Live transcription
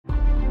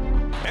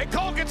And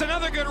Cole gets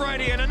another good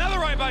righty and another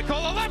right by Cole.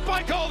 A left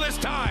by Cole this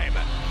time.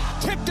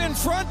 Tipped in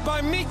front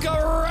by Mika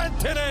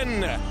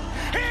Rantanen.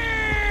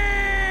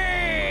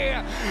 He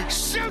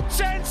shoots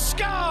and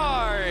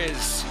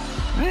scores.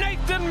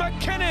 Nathan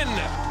MacKinnon.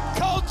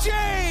 Cole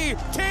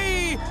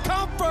J.T.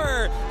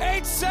 Comfer.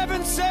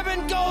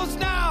 877 goes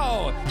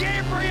now.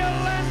 Gabriel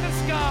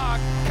Landeskog.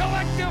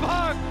 Collective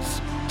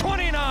hugs.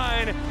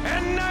 29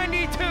 and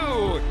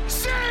 92.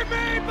 Save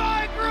made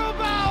by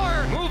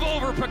Grubauer. Move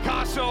over,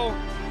 Picasso.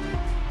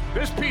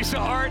 This piece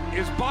of art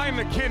is by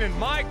MacKinnon.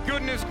 My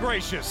goodness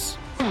gracious.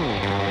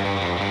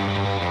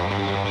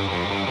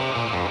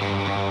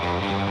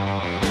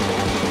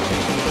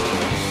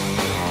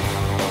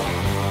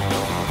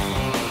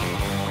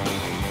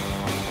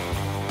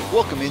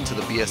 Welcome into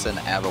the BSN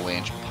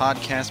Avalanche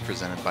podcast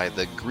presented by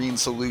The Green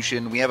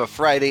Solution. We have a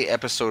Friday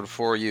episode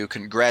for you.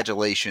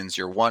 Congratulations,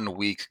 you're 1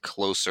 week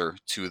closer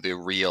to the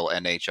real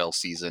NHL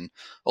season.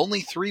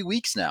 Only 3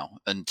 weeks now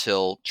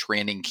until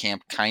training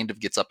camp kind of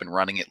gets up and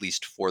running, at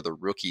least for the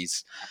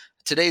rookies.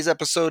 Today's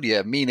episode, you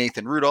have me,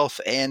 Nathan Rudolph,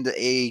 and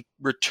a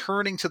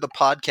returning to the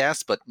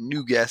podcast, but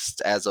new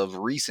guest as of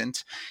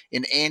recent,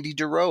 in Andy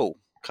Durow.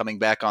 Coming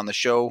back on the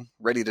show,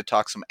 ready to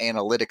talk some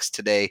analytics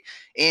today.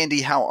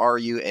 Andy, how are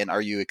you, and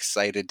are you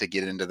excited to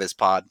get into this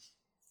pod?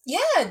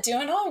 Yeah,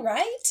 doing all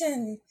right,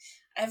 and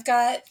I've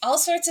got all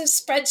sorts of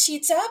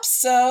spreadsheets up,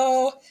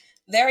 so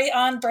very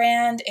on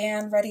brand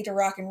and ready to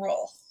rock and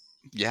roll.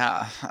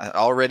 Yeah, I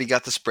already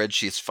got the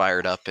spreadsheets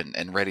fired up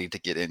and ready to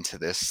get into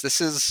this. This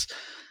has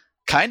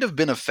kind of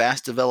been a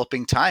fast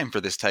developing time for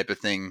this type of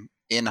thing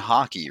in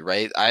hockey,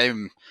 right?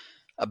 I'm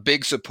a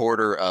big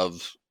supporter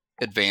of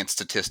advanced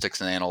statistics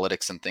and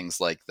analytics and things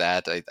like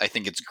that. I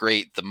think it's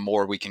great the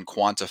more we can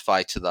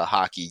quantify to the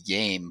hockey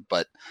game,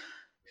 but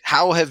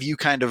how have you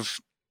kind of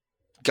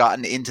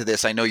gotten into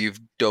this? I know you've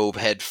dove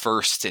head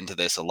first into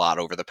this a lot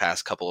over the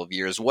past couple of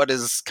years. What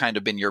has kind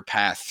of been your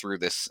path through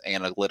this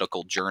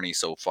analytical journey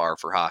so far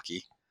for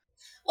hockey?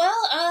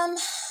 Well,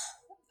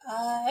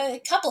 a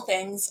couple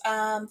things.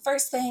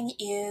 First thing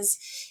is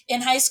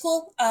in high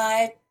school,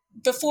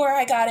 before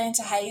I got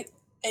into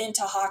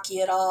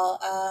hockey at all,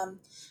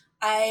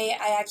 I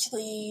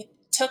actually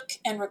took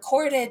and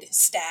recorded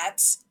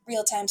stats,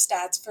 real-time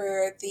stats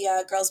for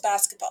the girls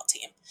basketball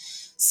team.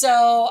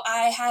 So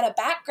I had a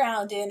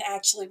background in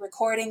actually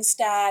recording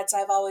stats.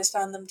 I've always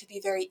found them to be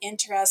very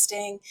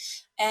interesting.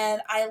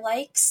 And I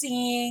like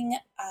seeing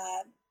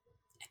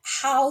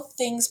how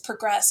things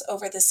progress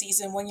over the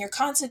season when you're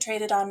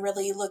concentrated on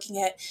really looking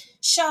at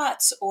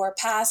shots or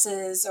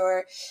passes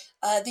or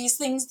these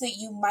things that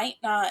you might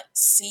not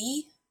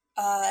see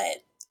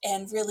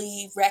and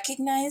really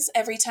recognize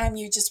every time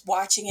you're just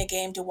watching a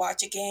game to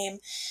watch a game.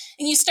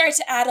 And you start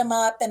to add them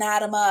up,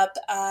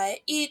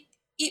 it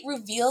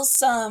reveals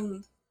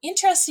some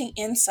interesting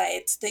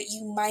insights that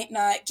you might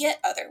not get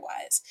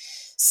otherwise.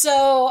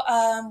 So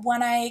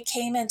when I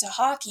came into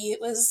hockey, it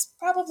was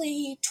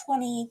probably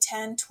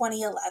 2010,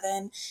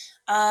 2011,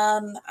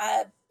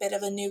 a bit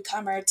of a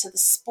newcomer to the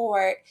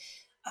sport,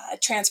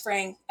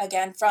 transferring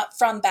again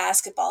from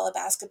basketball, a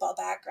basketball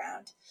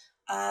background.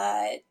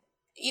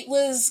 It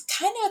was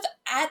kind of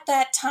at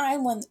that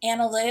time when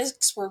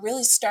analytics were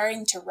really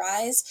starting to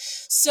rise.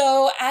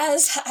 So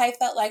as I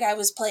felt like I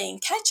was playing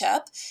catch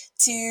up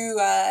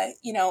to,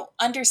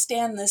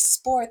 understand this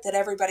sport that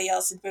everybody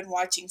else had been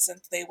watching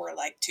since they were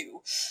like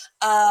 2,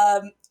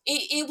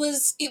 it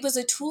was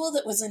a tool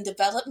that was in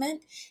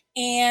development,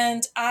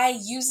 and I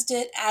used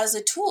it as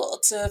a tool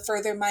to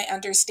further my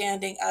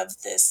understanding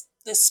of this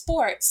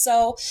sport.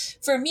 So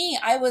for me,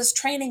 I was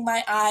training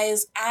my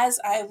eyes as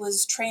I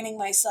was training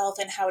myself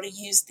in how to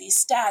use these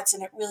stats,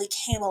 and it really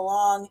came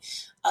along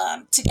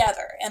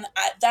together. And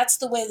that's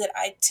the way that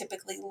I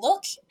typically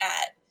look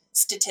at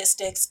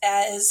statistics,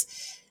 as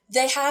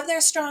they have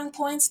their strong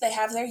points, they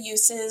have their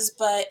uses,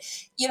 but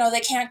they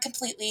can't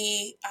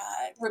completely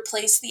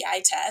replace the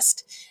eye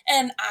test,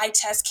 and eye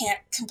test can't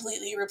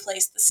completely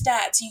replace the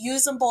stats. You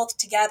use them both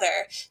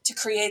together to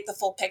create the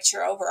full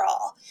picture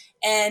overall.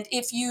 And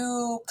if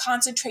you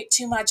concentrate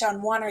too much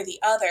on one or the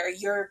other,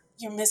 you're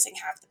missing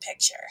half the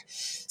picture.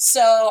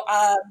 So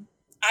I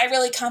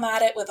really come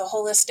at it with a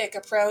holistic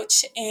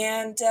approach,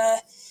 and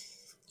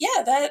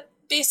that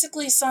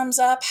basically sums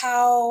up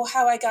how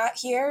I got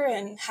here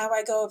and how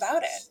I go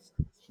about it.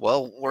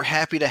 Well, we're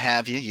happy to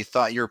have you. You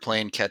thought you were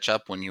playing catch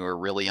up when you were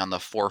really on the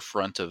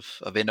forefront of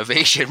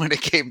innovation when it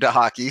came to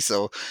hockey.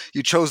 So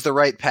you chose the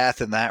right path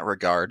in that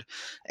regard.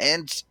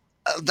 And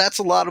that's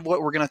a lot of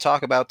what we're going to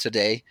talk about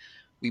today.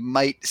 We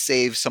might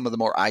save some of the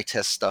more eye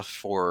test stuff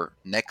for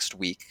next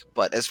week.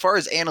 But as far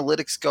as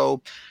analytics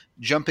go,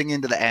 jumping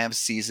into the Avs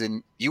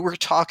season, you were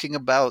talking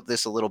about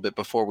this a little bit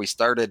before we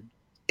started.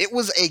 It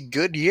was a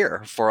good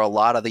year for a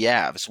lot of the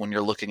Avs when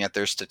you're looking at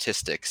their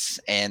statistics.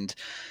 And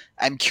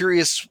I'm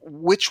curious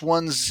which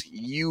ones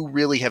you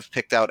really have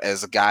picked out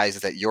as guys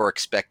that you're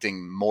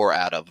expecting more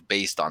out of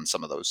based on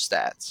some of those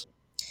stats.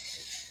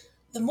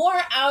 The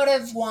more out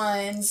of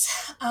ones,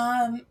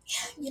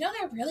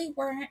 there really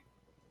weren't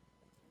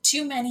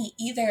too many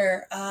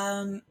either.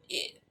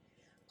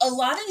 a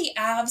lot of the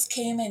abs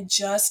came in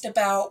just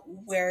about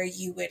where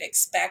you would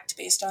expect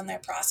based on their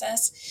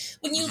process.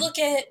 When you Mhm. look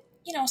at,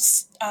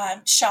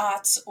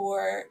 shots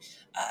or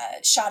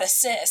shot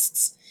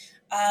assists,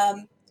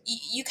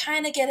 you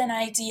kind of get an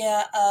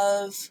idea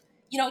of,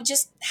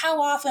 just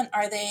how often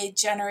are they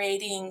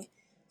generating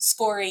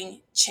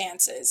scoring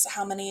chances?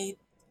 How many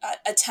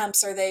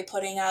attempts are they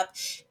putting up?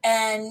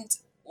 And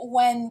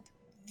when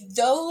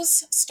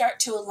those start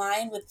to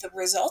align with the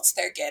results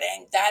they're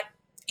getting, that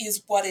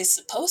is what is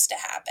supposed to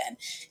happen.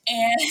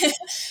 And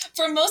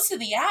for most of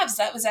the abs,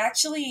 that was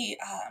actually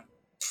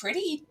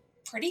pretty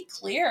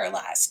clear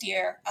last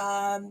year.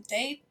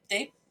 They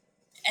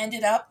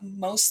ended up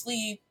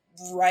mostly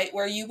right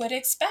where you would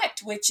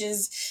expect, which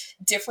is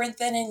different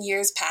than in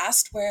years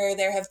past where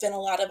there have been a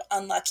lot of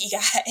unlucky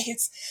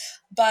guys.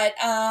 But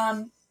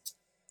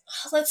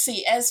let's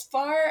see, as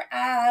far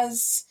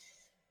as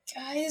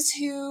guys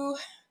who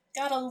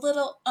got a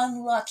little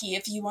unlucky,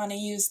 if you want to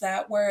use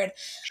that word,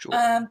 Sure.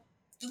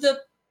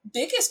 the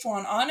biggest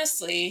one,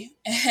 honestly,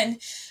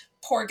 and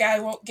poor guy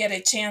won't get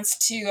a chance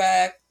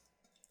to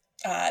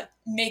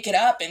make it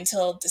up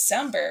until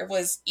December,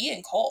 was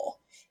Ian Cole.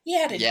 He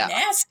had a Yeah.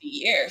 nasty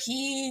year.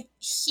 He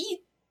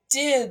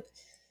did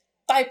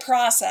by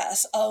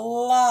process a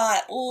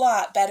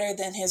lot better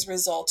than his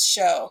results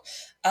show,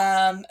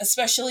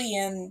 especially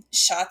in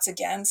shots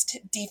against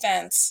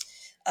defense.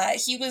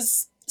 He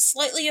was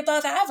slightly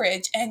above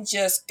average and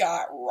just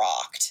got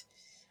rocked.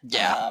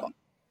 Yeah.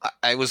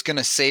 I was going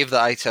to save the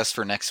eye test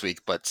for next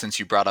week, but since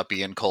you brought up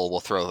Ian Cole, we'll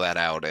throw that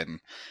out.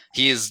 And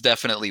he is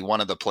definitely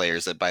one of the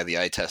players that by the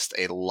eye test,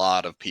 a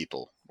lot of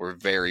people were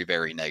very,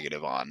 very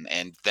negative on.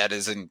 And that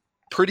is in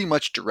pretty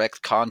much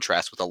direct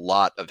contrast with a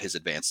lot of his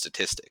advanced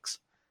statistics.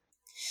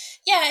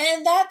 Yeah,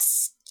 and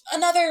that's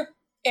another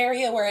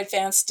area where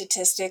advanced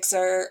statistics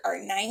are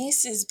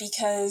nice, is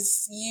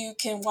because you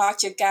can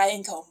watch a guy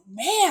and go,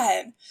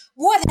 man,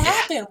 what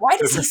happened? Why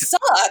does he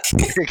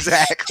suck?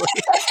 Exactly.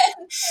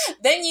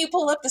 Then you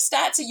pull up the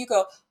stats and you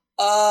go,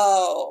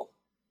 oh,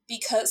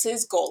 because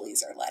his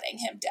goalies are letting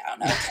him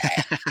down.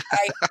 Okay.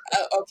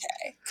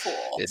 Okay,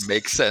 cool. It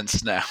makes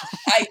sense now.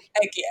 I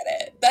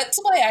get it. That's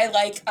why I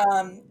like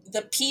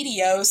the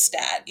PDO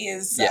stat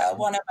is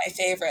one of my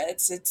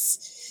favorites.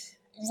 It's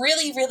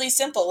really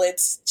simple.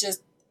 It's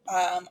just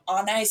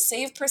on ice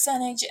save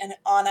percentage and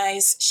on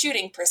ice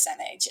shooting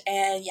percentage,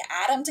 and you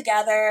add them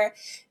together,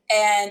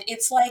 and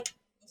it's like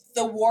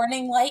the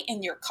warning light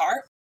in your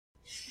car.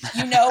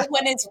 You know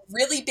when it's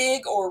really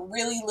big or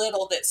really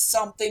little that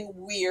something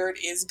weird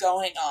is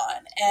going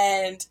on.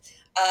 And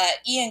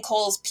Ian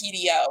Cole's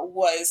PDO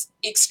was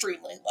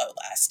extremely low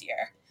last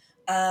year.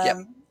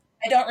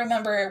 I don't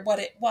remember what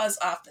it was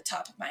off the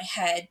top of my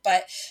head,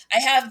 but I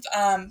have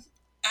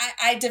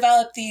I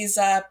developed these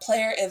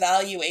player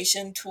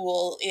evaluation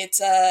tool. It's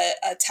a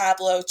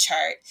Tableau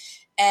chart,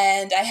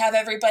 and I have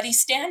everybody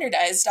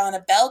standardized on a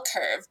bell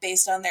curve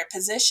based on their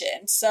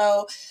position.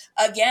 So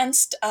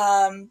against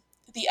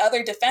the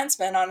other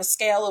defensemen on a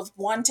scale of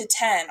 1 to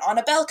 10 on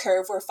a bell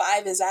curve where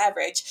 5 is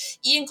average,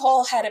 Ian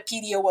Cole had a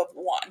PDO of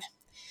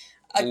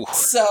 1.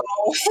 So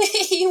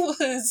he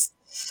was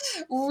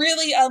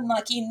really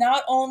unlucky,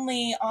 not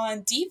only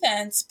on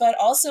defense, but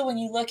also when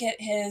you look at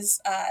his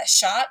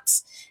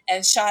shots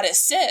and shot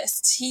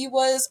assists, he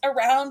was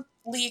around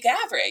league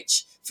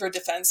average for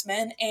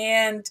defensemen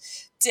and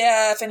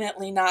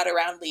definitely not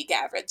around league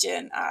average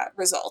in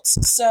results.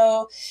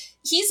 So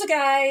he's a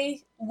guy,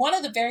 one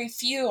of the very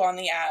few on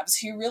the abs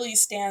who really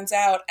stands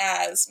out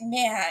as,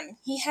 man,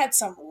 he had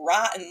some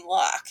rotten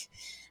luck.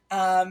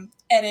 And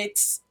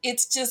it's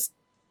just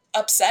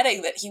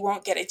upsetting that he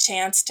won't get a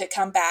chance to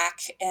come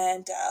back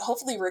and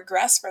hopefully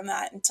regress from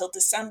that until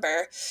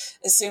December,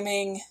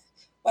 assuming,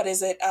 what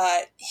is it,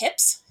 hip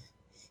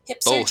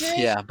both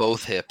surgery? Yeah,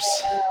 both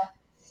hips.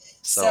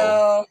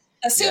 So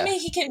assuming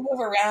he can move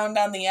around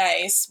on the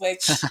ice,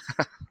 which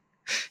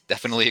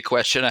definitely a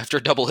question after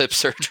double hip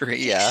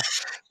surgery. Yeah.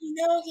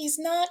 He's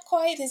not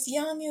quite as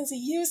young as he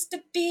used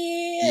to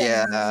be.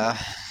 Yeah.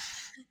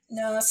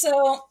 No,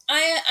 so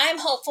I'm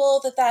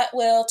hopeful that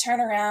will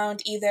turn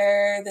around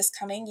either this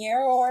coming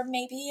year or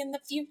maybe in the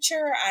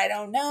future. I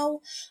don't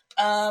know.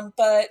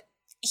 But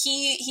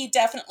he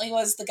definitely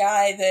was the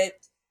guy that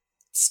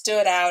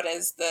stood out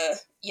as the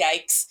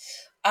yikes.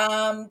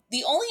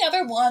 The only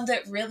other one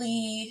that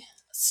really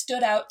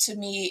stood out to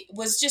me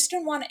was just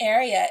in one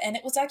area, and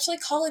it was actually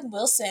Colin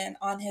Wilson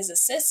on his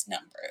assist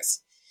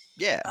numbers.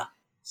 Yeah.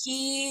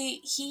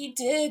 He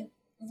did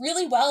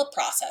really well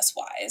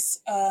process-wise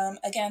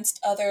against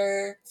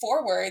other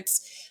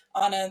forwards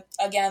on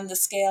the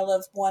scale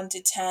of 1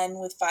 to 10,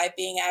 with 5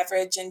 being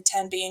average and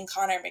 10 being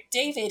Connor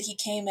McDavid. He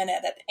came in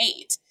at an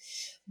 8,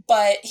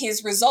 but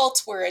his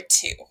results were a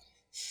 2.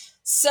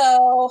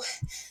 So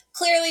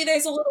clearly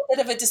there's a little bit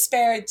of a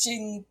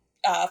disparaging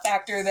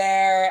factor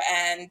there,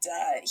 and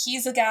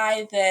he's a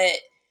guy that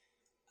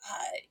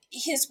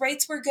his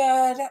rates were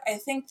good. I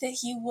think that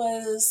he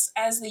was,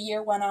 as the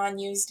year went on,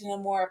 used in a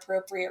more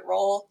appropriate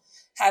role.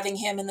 Having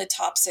him in the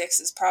top 6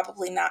 is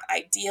probably not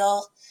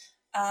ideal.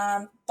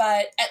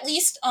 But at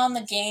least on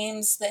the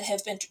games that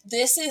have been,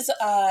 this is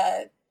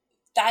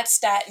that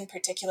stat in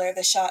particular,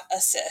 the shot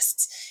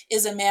assists,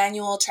 is a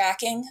manual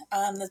tracking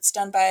that's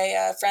done by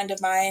a friend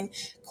of mine,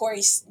 Corey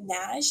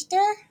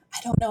Snajder. I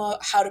don't know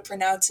how to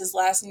pronounce his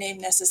last name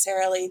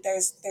necessarily.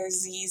 There's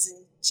Z's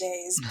and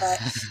J's,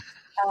 but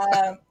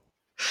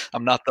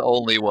I'm not the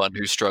only one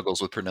who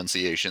struggles with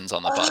pronunciations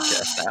on the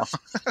podcast now.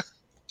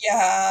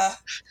 yeah.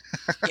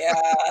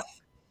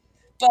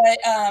 But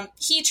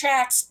he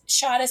tracks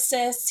shot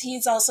assists.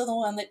 He's also the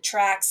one that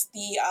tracks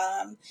the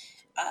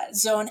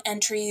zone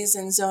entries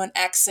and zone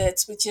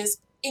exits, which is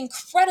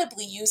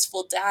incredibly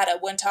useful data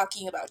when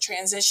talking about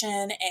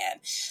transition and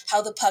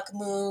how the puck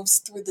moves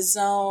through the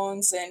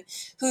zones and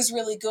who's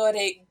really good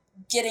at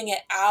getting it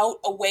out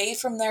away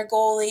from their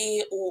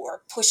goalie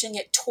or pushing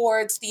it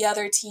towards the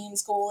other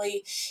team's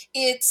goalie.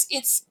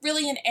 It's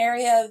really an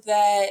area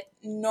that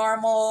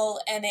normal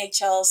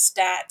NHL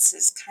stats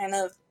is kind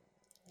of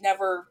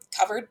never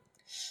covered.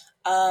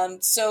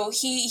 So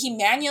he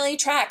manually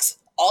tracks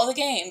all the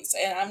games,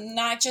 and I'm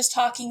not just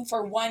talking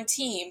for one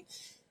team.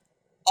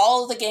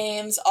 All the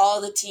games, all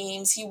the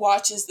teams, he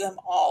watches them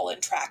all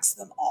and tracks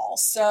them all.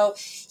 So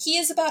he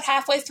is about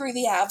halfway through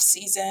the Avs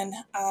season.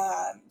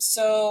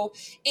 So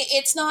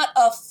it's not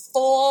a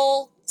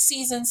full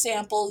season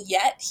sample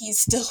yet. He's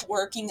still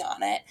working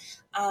on it.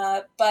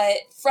 But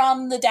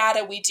from the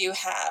data we do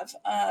have,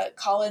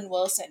 Colin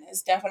Wilson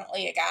is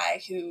definitely a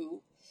guy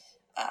who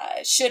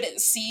should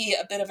see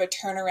a bit of a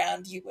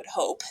turnaround, you would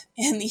hope,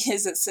 in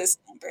his assist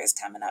numbers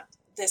coming up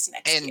this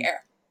next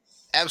year.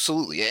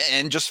 Absolutely.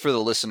 And just for the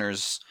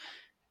listeners,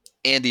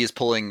 Andy is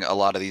pulling a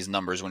lot of these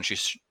numbers when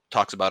she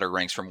talks about her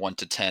ranks from 1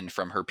 to 10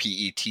 from her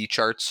PET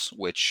charts,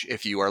 which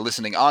if you are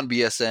listening on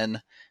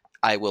BSN,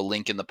 I will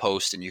link in the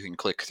post and you can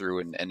click through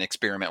and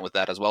experiment with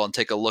that as well and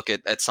take a look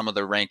at some of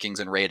the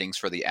rankings and ratings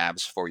for the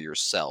Avs for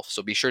yourself.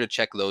 So be sure to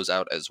check those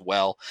out as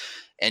well.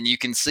 And you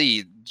can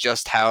see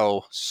just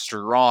how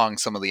strong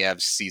some of the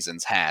Avs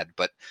seasons had.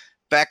 But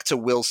back to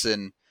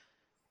Wilson,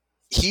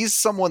 he's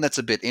someone that's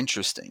a bit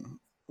interesting.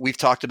 We've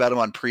talked about him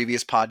on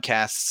previous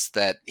podcasts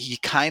that he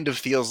kind of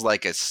feels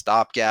like a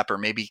stopgap or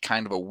maybe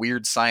kind of a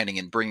weird signing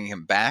in bringing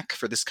him back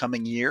for this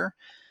coming year.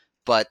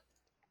 But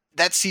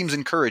that seems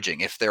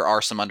encouraging if there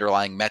are some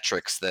underlying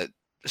metrics that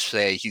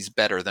say he's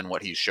better than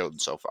what he's shown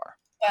so far.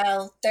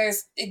 Well,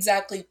 there's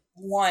exactly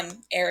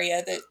one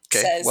area that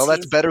says... Well,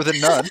 that's better than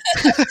none.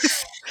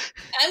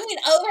 I mean,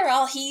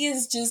 overall, he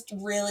is just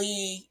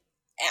really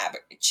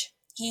average.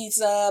 He's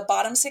a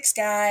bottom six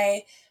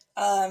guy.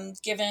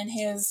 Given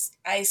his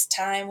ice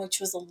time, which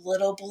was a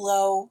little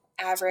below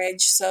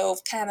average, so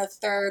kind of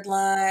third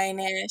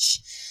line-ish.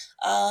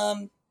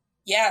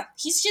 Yeah,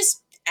 he's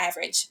just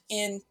average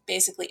in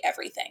basically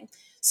everything.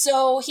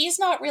 So he's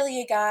not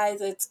really a guy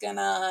that's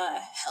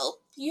gonna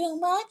help you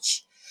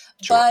much.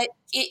 Sure. But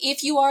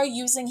if you are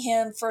using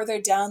him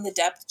further down the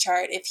depth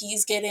chart, if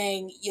he's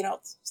getting,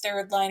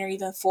 third line or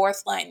even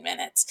fourth line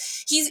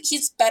minutes,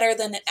 he's better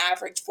than an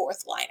average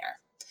fourth liner.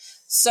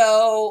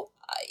 So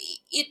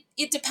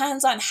it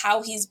depends on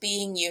how he's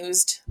being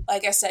used.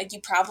 Like I said,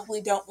 you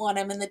probably don't want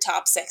him in the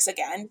top six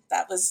again.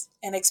 That was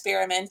an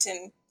experiment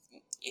and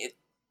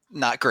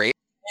not great.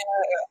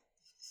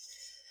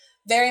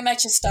 Very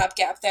much a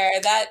stopgap there.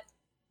 That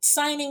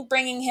signing,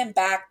 bringing him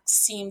back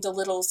seemed a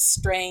little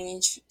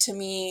strange to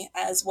me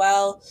as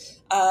well.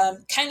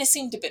 Kind of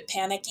seemed a bit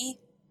panicky.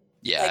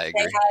 Yeah, I agree.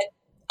 They had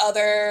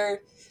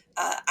other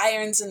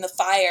irons in the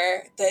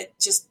fire that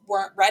just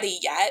weren't ready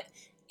yet.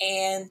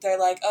 And they're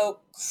like, oh,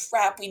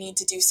 crap, we need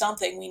to do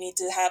something. We need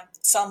to have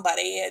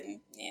somebody.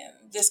 And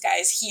this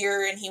guy's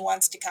here and he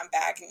wants to come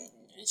back. And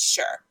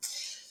sure.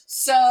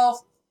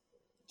 So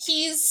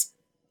he's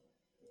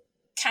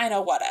kind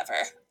of whatever.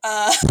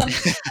 I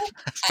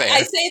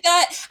say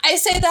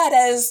that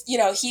as,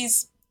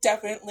 he's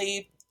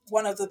definitely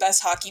one of the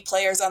best hockey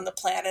players on the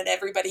planet.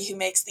 Everybody who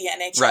makes the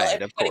NHL,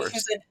 right, everybody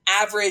who's an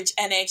average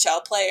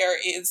NHL player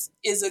is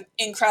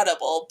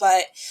incredible.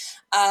 But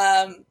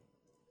on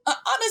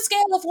a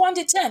scale of 1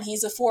 to 10,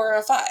 he's a 4 or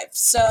a 5.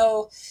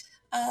 So,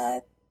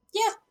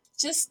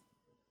 just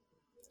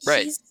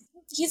right.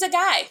 He's a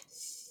guy.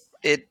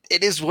 It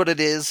is what it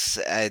is.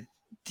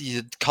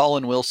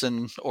 Colin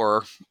Wilson,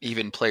 or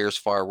even players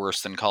far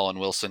worse than Colin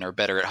Wilson, are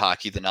better at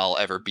hockey than I'll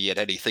ever be at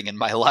anything in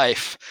my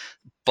life.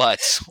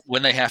 But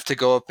when they have to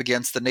go up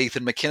against the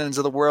Nathan McKinnons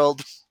of the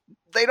world,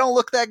 they don't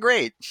look that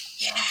great.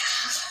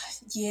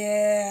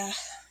 Yeah.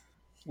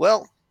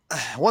 Well,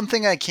 one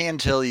thing I can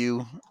tell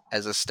you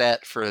as a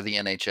stat for the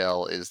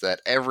NHL is that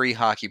every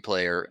hockey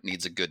player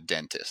needs a good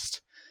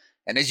dentist.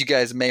 And as you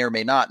guys may or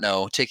may not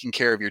know, taking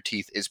care of your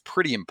teeth is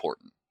pretty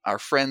important. Our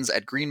friends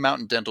at Green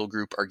Mountain Dental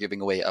Group are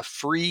giving away a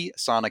free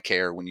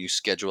Sonicare when you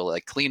schedule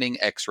a cleaning,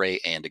 x-ray,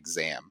 and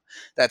exam.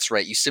 That's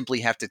right, you simply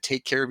have to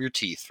take care of your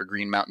teeth for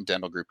Green Mountain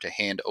Dental Group to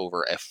hand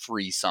over a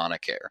free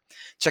Sonicare.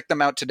 Check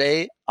them out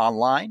today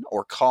online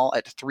or call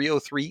at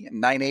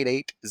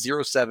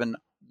 303-988-0710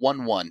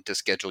 888-848-1111 to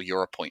schedule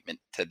your appointment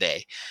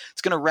today.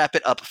 It's going to wrap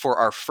it up for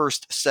our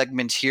first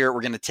segment here.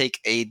 We're going to take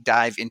a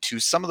dive into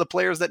some of the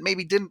players that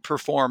maybe didn't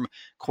perform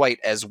quite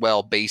as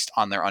well based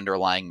on their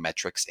underlying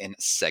metrics in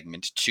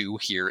segment 2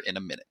 here in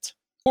a minute.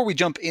 Before we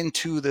jump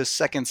into the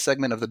second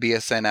segment of the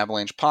BSN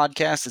Avalanche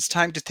podcast, it's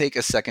time to take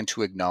a second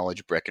to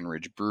acknowledge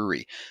Breckenridge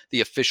Brewery,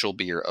 the official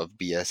beer of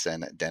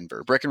BSN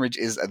Denver. Breckenridge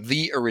is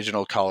the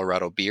original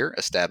Colorado beer,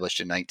 established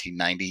in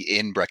 1990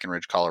 in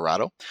Breckenridge,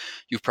 Colorado.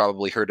 You've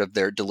probably heard of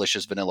their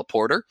delicious vanilla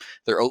porter,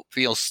 their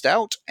oatmeal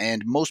stout,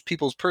 and most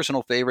people's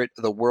personal favorite,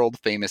 the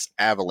world-famous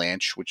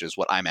Avalanche, which is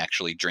what I'm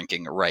actually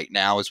drinking right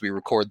now as we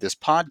record this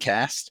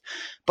podcast.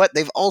 But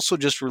they've also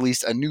just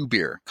released a new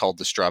beer called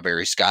the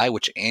Strawberry Sky,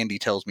 which Andy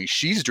tells me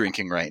she's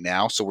drinking right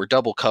now, so we're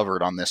double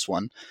covered on this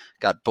one.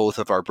 Got both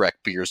of our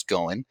Breck beers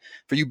going.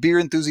 For you beer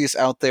enthusiasts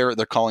out there,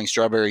 they're calling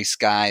Strawberry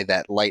Sky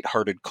that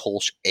light-hearted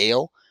Kolsch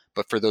ale.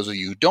 But for those of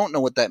you who don't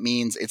know what that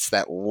means, it's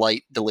that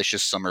light,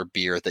 delicious summer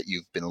beer that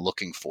you've been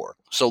looking for.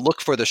 So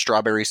look for the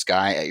Strawberry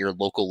Sky at your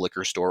local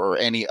liquor store or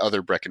any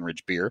other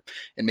Breckenridge beer.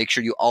 And make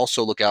sure you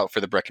also look out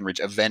for the Breckenridge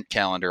event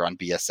calendar on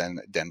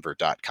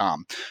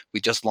bsndenver.com. We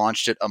just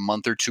launched it a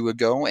month or two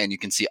ago, and you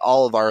can see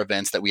all of our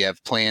events that we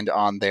have planned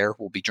on there.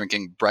 We'll be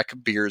drinking Breck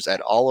beers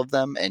at all of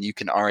them, and you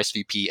can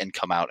RSVP and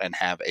come out and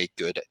have a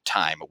good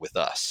time with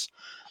us.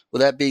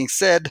 With that being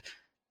said,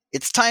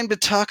 it's time to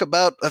talk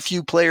about a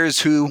few players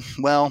who,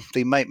 well,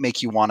 they might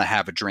make you want to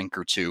have a drink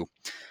or two.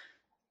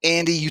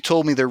 Andy, you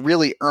told me there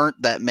really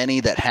aren't that many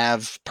that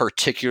have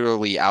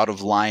particularly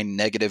out-of-line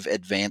negative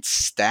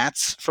advanced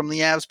stats from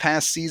the Avs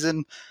past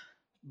season,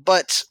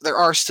 but there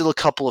are still a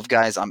couple of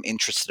guys I'm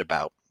interested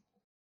about.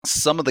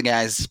 Some of the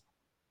guys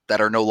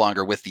that are no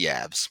longer with the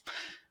Avs.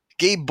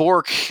 Gabe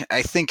Bourque,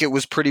 I think it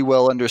was pretty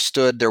well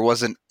understood there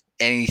wasn't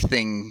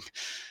anything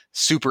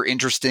super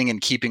interesting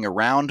in keeping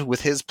around with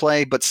his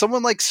play, but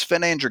someone like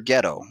Sven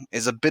Andrighetto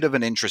is a bit of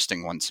an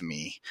interesting one to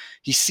me.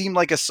 He seemed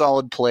like a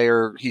solid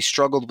player. He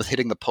struggled with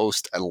hitting the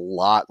post a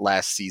lot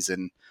last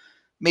season.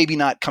 Maybe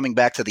not coming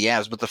back to the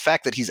Avs, but the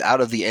fact that he's out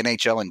of the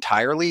NHL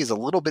entirely is a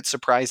little bit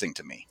surprising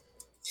to me.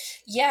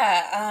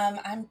 Yeah,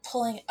 I'm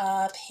pulling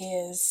up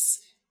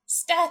his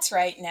stats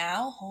right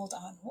now. Hold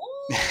on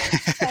 1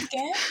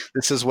 second.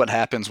 This is what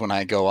happens when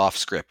I go off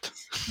script.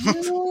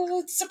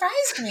 You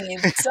surprised me,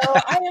 so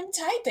I am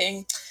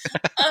typing.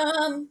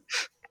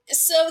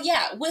 So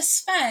yeah, with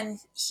Sven,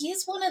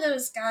 he's one of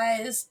those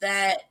guys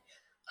that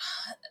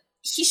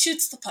he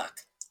shoots the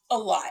puck a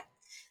lot.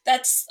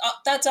 That's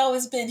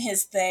always been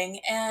his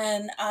thing,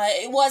 and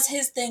it was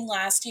his thing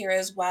last year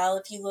as well.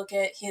 If you look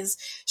at his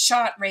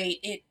shot rate,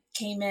 it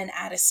came in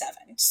at a 7.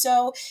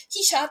 So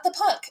he shot the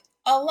puck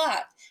a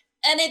lot,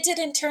 and it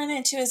didn't turn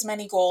into as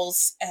many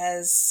goals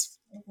as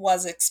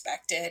was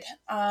expected.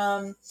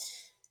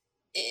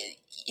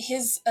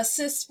 His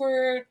assists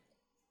were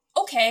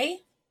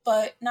okay,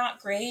 but not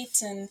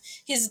great, and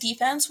his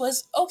defense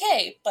was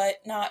okay, but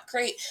not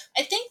great.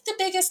 I think the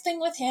biggest thing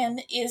with him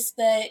is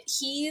that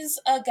he's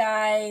a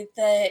guy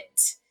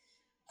that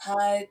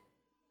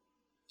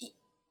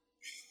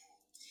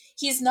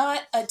he's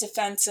not a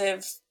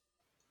defensive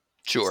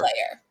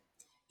player.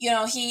 You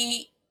know,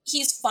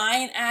 he's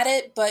fine at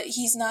it, but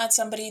he's not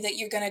somebody that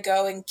you're going to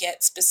go and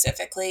get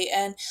specifically.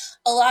 And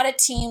a lot of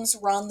teams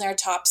run their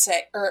top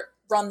 6 or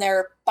run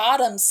their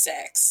bottom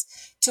 6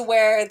 to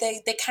where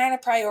they kind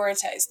of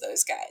prioritize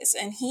those guys.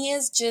 And he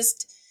is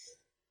just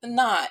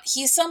not.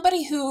 He's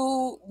somebody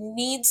who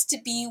needs to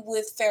be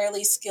with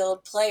fairly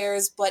skilled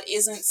players, but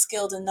isn't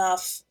skilled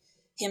enough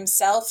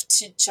himself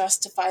to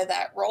justify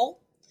that role.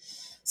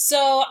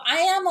 So I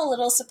am a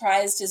little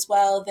surprised as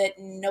well that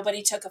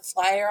nobody took a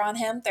flyer on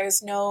him.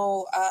 There's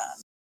no,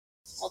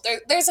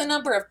 there's a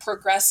number of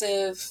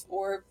progressive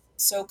or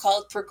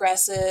so-called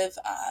progressive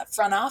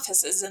front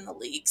offices in the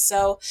league.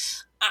 So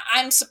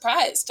I'm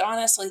surprised,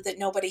 honestly, that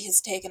nobody has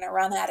taken a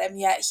run at him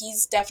yet.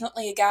 He's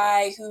definitely a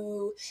guy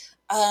who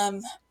I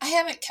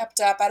haven't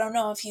kept up. I don't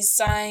know if he's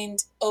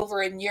signed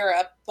over in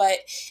Europe, but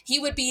he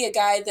would be a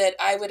guy that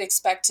I would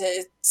expect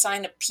to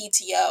sign a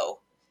PTO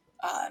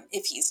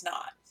if he's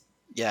not.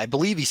 Yeah, I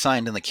believe he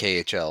signed in the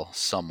KHL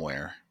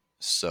somewhere,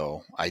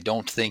 so I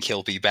don't think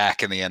he'll be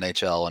back in the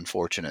NHL,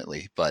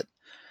 unfortunately, but...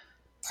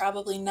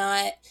 Probably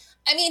not.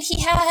 I mean,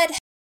 he had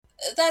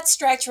that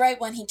stretch right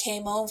when he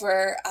came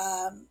over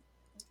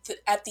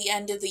at the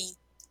end of the...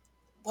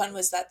 When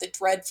was that? The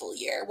dreadful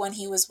year, when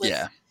he was with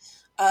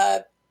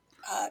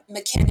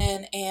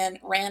McKinnon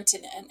and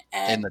Rantanen.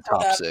 And in the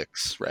top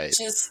 6, right.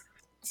 Just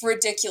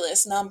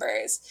ridiculous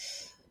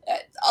numbers.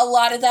 A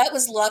lot of that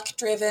was luck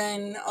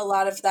driven. A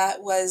lot of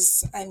that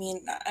was, I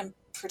mean, I'm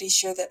pretty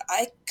sure that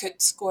I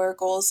could score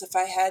goals if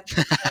I had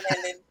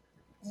McKinnon and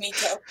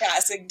Mikko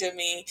passing to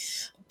me.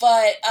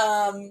 But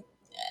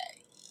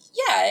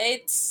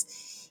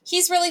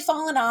he's really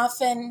fallen off.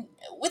 And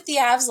with the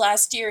Avs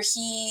last year,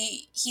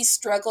 he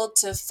struggled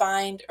to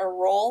find a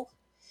role.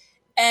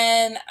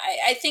 And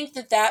I think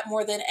that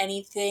more than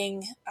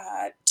anything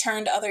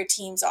turned other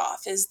teams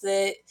off, is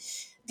that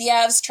the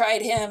Avs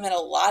tried him in a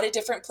lot of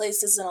different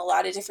places in a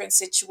lot of different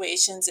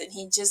situations, and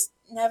he just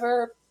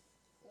never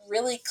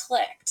really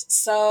clicked.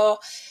 So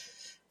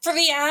for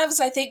the Avs,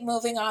 I think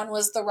moving on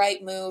was the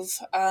right move.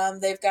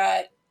 They've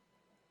got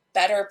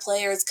better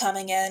players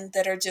coming in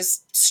that are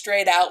just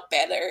straight out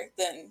better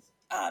than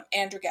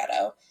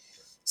Andrighetto.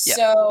 Yeah.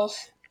 So,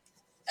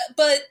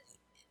 but,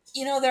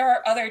 there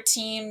are other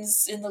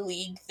teams in the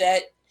league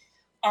that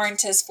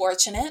aren't as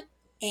fortunate.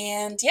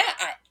 And yeah,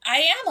 I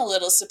am a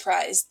little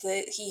surprised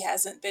that he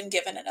hasn't been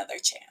given another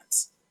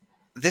chance.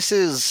 This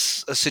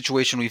is a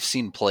situation we've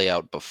seen play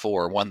out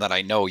before, one that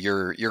I know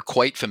you're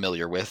quite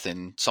familiar with,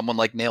 in someone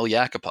like Nail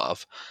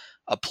Yakupov,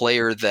 a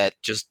player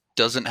that just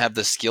doesn't have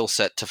the skill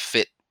set to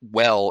fit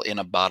well in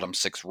a bottom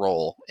six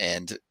role,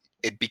 and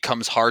it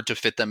becomes hard to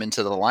fit them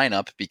into the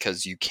lineup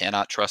because you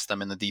cannot trust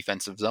them in the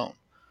defensive zone.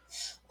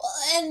 Well,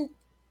 and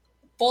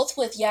both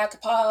with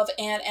Yakupov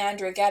and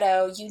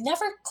Andrighetto, you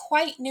never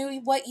quite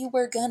knew what you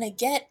were going to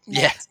get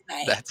next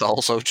night. That's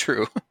also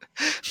true.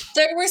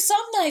 There were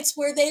some nights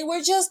where they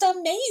were just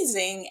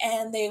amazing,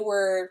 and they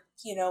were,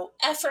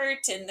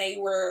 effort, and they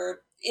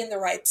were in the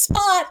right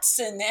spots,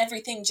 and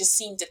everything just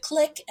seemed to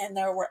click. And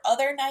there were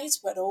other nights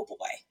where, oh boy.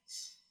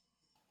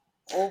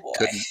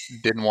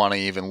 Didn't want to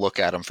even look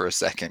at him for a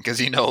second because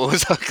it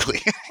was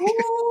ugly.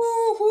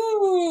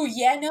 Ooh,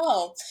 yeah,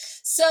 no.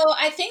 So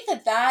I think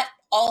that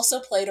also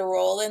played a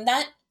role, and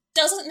that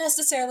doesn't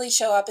necessarily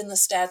show up in the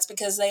stats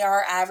because they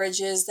are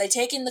averages. They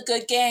take in the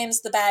good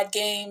games, the bad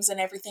games, and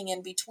everything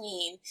in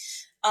between.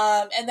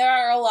 And there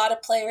are a lot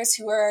of players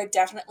who are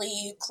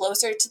definitely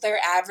closer to their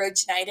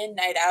average night in,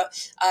 night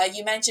out.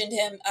 You mentioned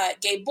him,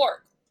 Gabe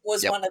Bourque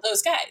was one of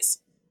those guys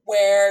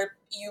where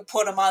you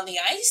put him on the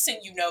ice and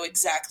you know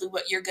exactly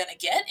what you're going to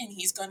get, and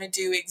he's going to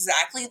do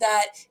exactly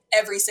that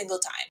every single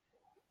time.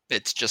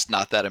 It's just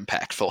not that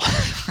impactful.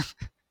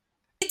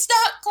 It's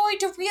not going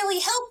to really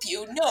help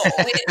you, no.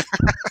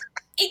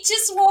 It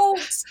just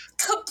won't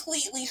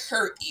completely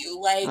hurt you.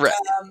 Like, right.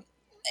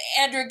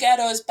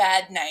 Andrighetto's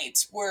bad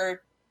nights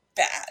were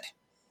bad.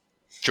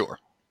 Sure.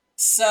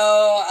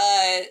 So,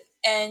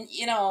 and,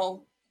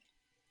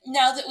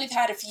 now that we've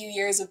had a few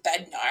years of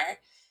Bednar,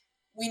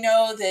 we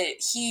know that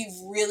he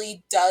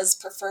really does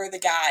prefer the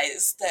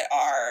guys that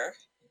are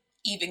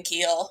even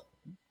keel.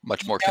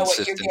 Much more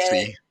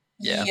consistency.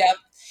 Yeah. Yep.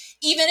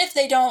 Even if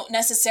they don't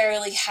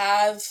necessarily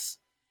have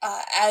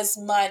as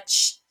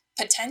much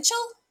potential,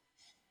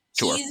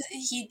 sure.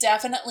 He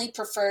definitely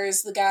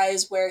prefers the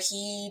guys where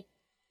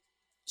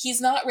he's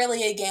not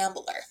really a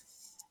gambler.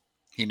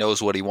 He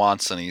knows what he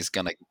wants, and he's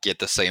going to get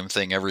the same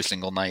thing every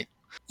single night.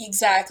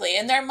 Exactly.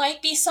 And there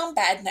might be some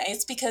bad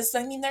nights because,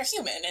 they're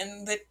human,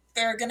 and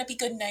there are going to be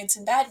good nights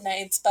and bad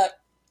nights, but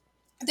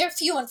they're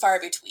few and far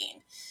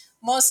between.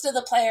 Most of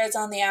the players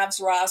on the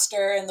Avs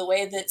roster and the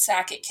way that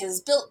Sakic has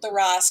built the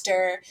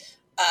roster,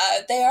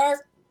 they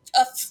are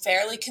a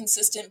fairly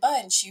consistent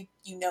bunch.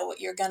 You know what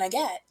you're going to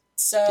get.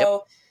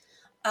 So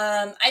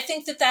I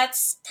think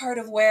that's part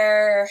of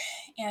where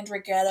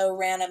Andrighetto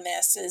ran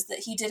amiss, is that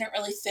he didn't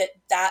really fit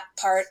that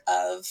part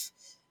of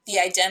the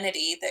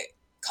identity that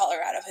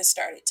Colorado has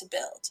started to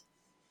build.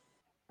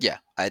 Yeah,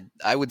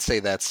 I would say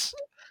that's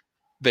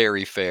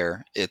very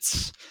fair.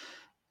 It's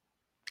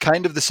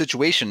kind of the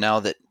situation now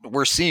that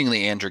we're seeing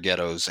the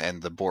Andrighettos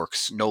and the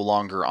Bourques no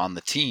longer on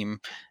the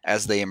team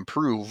as they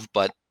improve,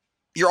 but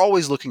you're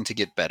always looking to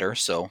get better,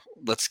 so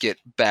let's get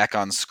back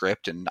on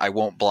script, and I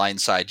won't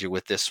blindside you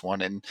with this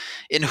one. And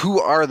who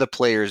are the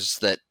players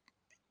that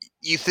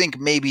you think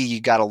maybe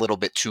you got a little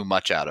bit too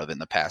much out of in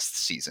the past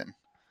season?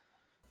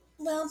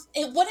 Well,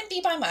 it wouldn't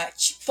be by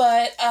much,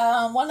 but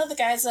one of the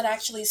guys that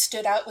actually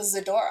stood out was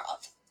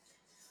Zadorov.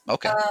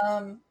 Okay.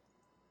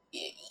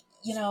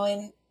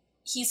 And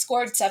he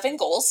scored 7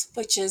 goals,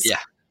 which is,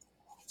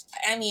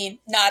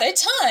 not a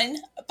ton,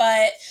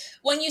 but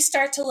when you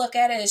start to look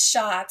at his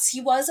shots,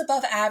 he was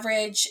above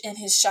average in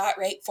his shot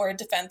rate for a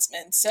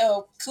defenseman,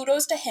 so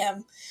kudos to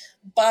him.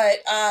 But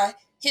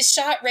his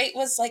shot rate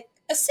was like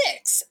a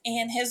 6,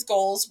 and his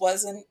goals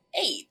was an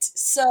 8.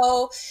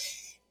 So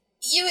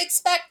you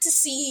expect to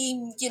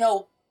see,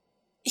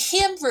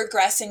 him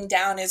regressing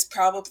down is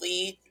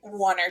probably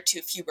 1 or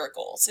 2 fewer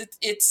goals.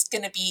 It's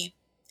going to be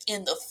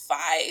in the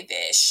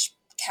 5-ish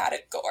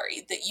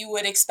category that you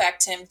would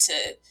expect him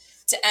to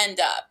end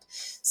up.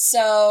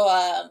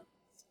 So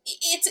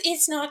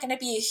it's not going to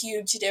be a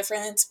huge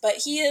difference, but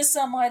he is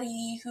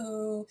somebody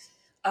who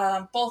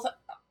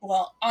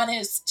on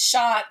his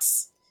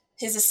shots,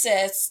 his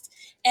assists,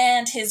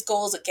 and his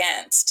goals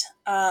against,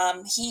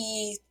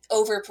 he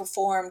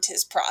overperformed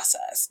his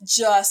process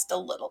just a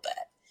little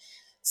bit.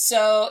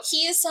 So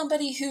he is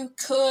somebody who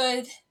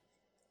could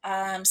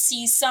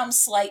see some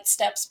slight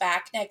steps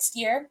back next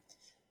year,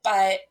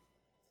 but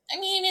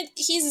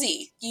he's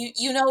Z.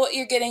 You know what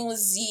you're getting with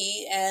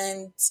Z,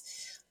 and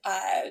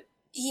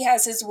he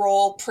has his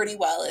role pretty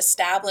well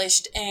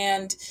established,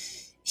 and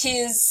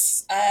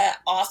his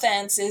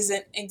offense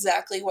isn't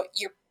exactly what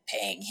you're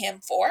paying him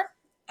for.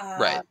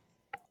 Right.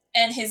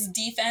 And his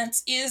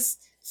defense is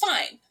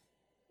fine,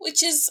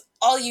 which is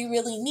all you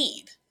really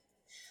need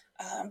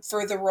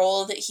for the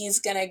role that he's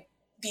going to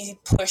be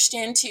pushed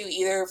into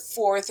either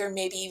fourth or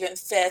maybe even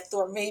fifth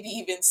or maybe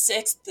even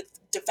sixth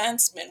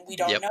defenseman. We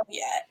don't know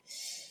yet.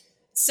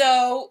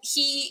 So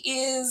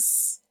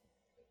he's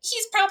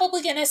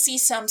probably going to see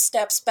some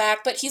steps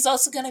back, but he's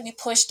also going to be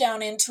pushed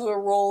down into a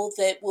role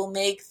that will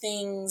make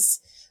things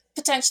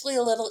potentially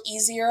a little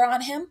easier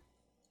on him.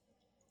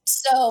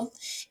 So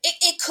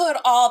it could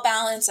all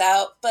balance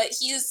out, but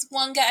he's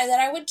one guy that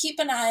I would keep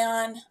an eye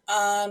on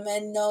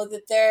and know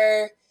that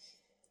there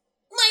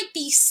might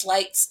be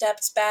slight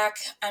steps back.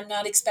 I'm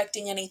not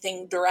expecting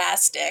anything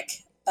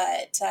drastic,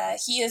 but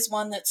he is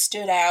one that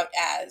stood out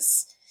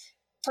as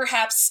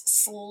perhaps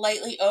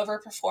slightly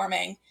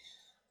overperforming.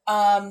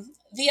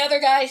 The other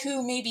guy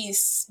who maybe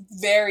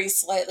very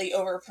slightly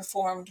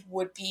overperformed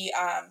would be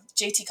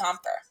JT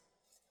Compher.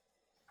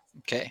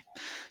 Okay.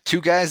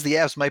 Two guys the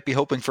Avs might be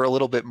hoping for a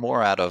little bit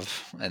more out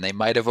of, and they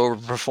might have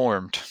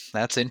overperformed.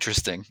 That's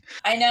interesting.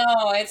 I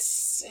know,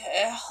 it's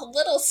a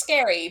little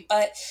scary,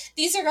 but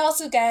these are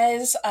also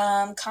guys,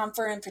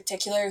 Compher in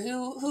particular,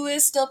 who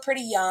is still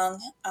pretty young.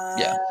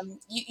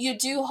 You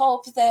do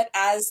hope that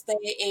as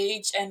they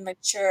age and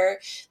mature,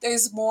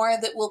 there's more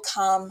that will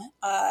come,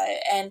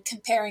 and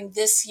comparing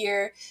this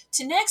year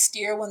to next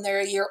year when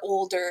they're a year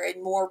older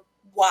and more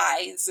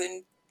wise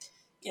and,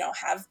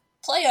 have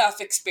playoff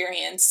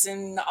experience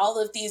and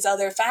all of these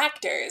other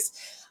factors,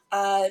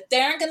 they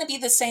aren't going to be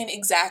the same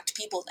exact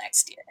people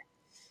next year.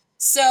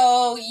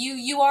 So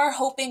you are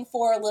hoping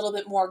for a little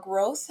bit more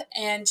growth,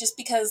 and just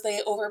because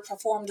they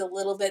overperformed a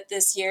little bit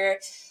this year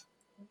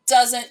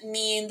doesn't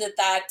mean that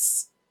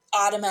that's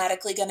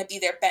automatically going to be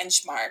their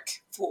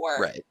benchmark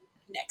for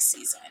next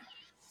season.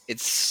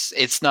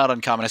 It's not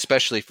uncommon,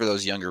 especially for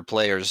those younger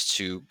players,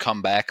 to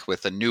come back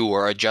with a new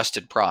or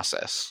adjusted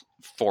process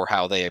for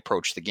how they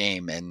approach the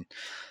game, and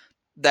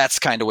that's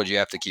kind of what you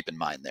have to keep in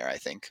mind there, I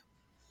think.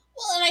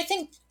 Well, and I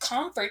think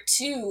Compher,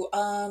 too.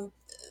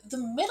 The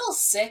middle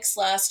six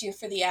last year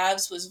for the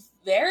Avs was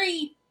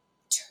very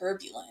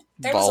turbulent.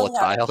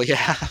 Volatile,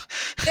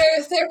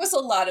 There was a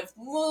lot of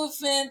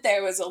movement.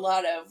 There was a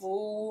lot of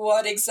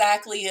what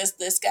exactly is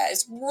this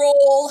guy's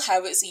role?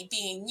 How is he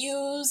being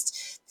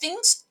used?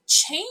 Things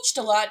changed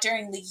a lot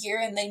during the year,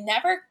 and they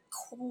never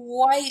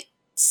quite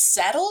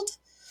settled.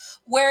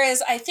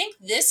 Whereas I think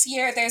this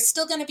year there's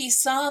still going to be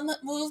some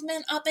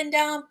movement up and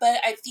down, but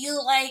I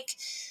feel like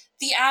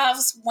the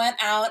Avs went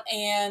out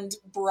and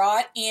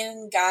brought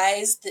in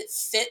guys that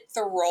fit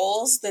the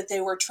roles that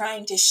they were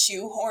trying to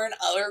shoehorn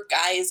other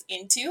guys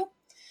into.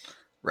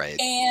 Right.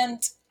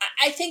 And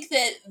I think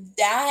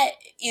that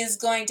is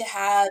going to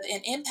have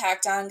an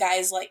impact on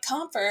guys like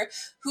Compher,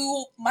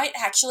 who might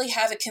actually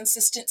have a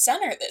consistent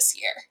center this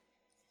year,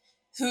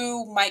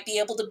 who might be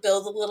able to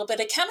build a little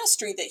bit of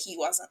chemistry that he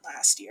wasn't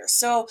last year.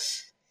 So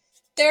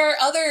there are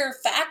other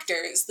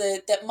factors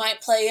that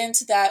might play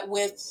into that,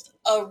 with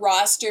a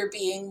roster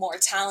being more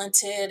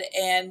talented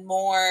and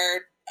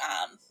more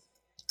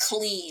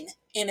clean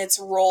in its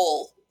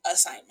role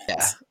assignments.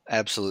 Yeah,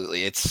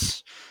 absolutely.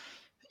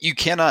 You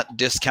cannot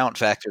discount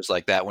factors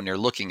like that when you're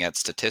looking at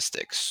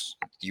statistics.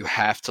 You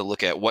have to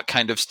look at what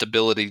kind of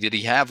stability did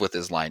he have with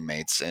his line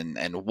mates,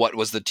 and what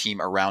was the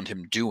team around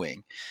him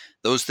doing.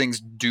 Those things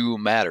do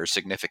matter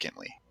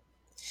significantly.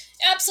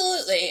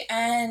 Absolutely.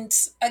 And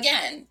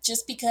again,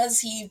 just because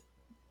he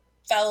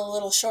fell a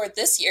little short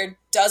this year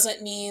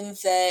doesn't mean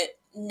that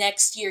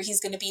next year he's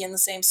going to be in the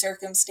same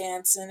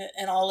circumstance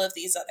and all of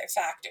these other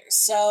factors.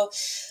 So,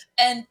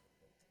 and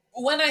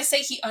when I say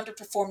he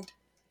underperformed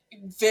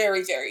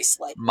very, very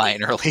slightly.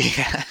 Minorly.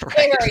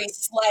 Right. Very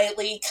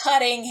slightly,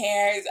 cutting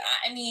hairs.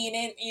 I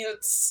mean,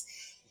 it's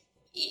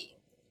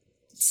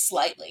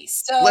slightly.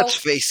 So let's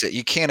face it,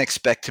 you can't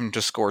expect him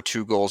to score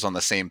 2 goals on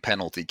the same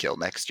penalty kill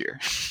next year.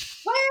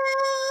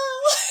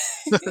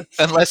 Well,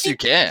 unless you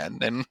can.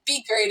 And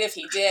be great if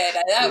he did.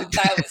 That was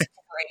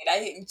great.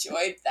 I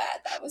enjoyed that.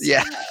 That was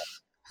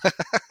fun.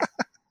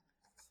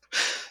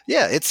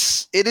 Yeah,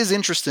 it is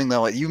interesting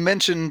though. You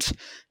mentioned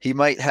he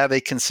might have a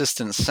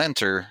consistent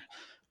center.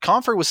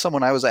 Compher was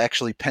someone I was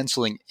actually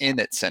penciling in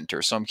at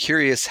center, so I'm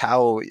curious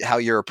how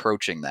you're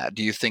approaching that.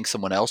 Do you think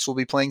someone else will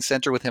be playing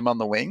center with him on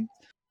the wing?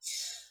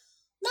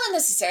 Not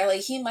necessarily.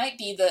 He might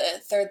be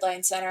the third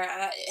line center.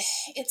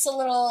 It's a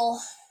little...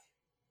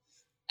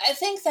 I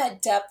think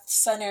that depth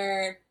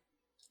center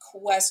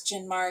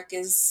question mark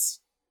is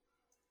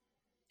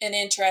an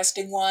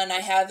interesting one.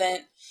 I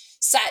haven't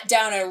sat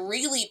down and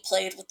really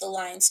played with the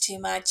lines too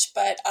much,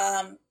 but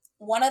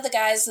one of the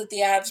guys that the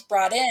Avs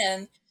brought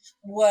in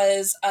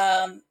was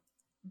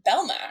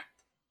Bellemare.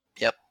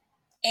 Yep.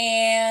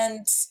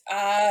 And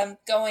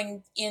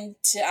going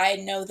into, I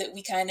know that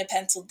we kind of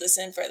penciled this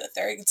in for the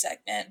third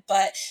segment,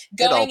 but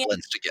it all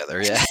blends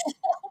together, yeah.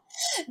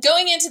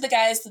 Going into the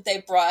guys that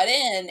they brought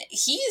in,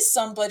 he's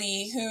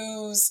somebody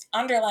whose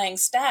underlying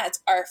stats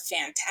are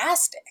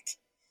fantastic.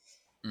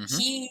 Mm-hmm.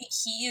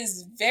 He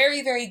is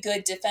very, very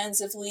good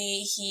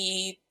defensively.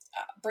 He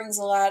brings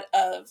a lot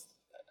of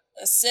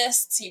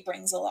assists. He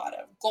brings a lot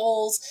of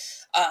goals,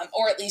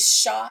 or at least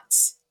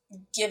shots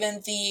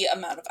given the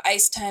amount of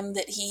ice time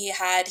that he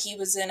had. He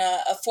was in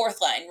a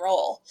fourth line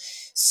role.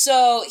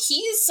 So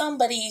he's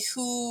somebody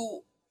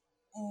who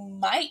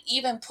might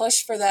even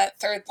push for that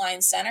third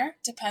line center,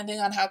 depending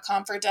on how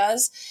Comfort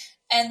does.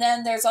 And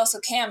then there's also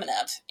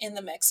Kamenev in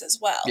the mix as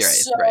well. Right,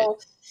 so,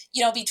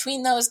 right.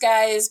 Between those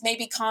guys,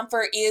 maybe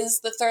Comfort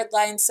is the third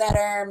line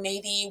center,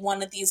 maybe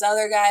one of these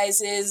other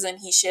guys is, and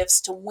he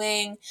shifts to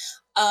wing.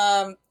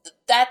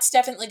 That's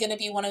definitely going to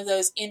be one of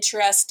those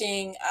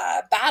interesting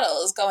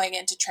battles going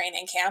into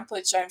training camp,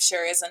 which I'm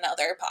sure is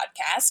another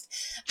podcast.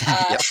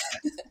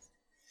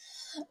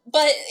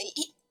 But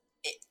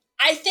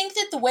I think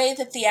that the way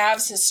that the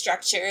Avs has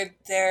structured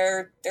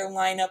their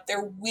lineup,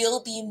 there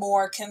will be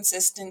more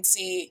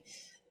consistency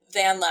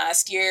than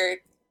last year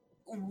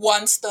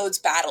once those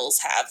battles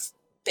have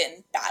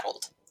been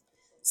battled.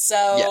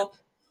 So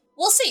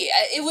we'll see.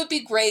 It would be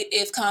great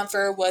if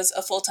Compher was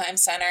a full-time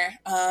center.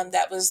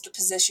 That was the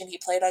position he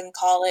played in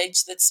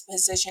college. That's the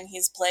position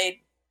he's played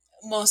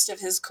most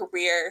of his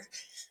career.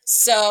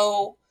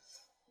 So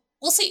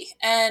we'll see.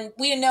 And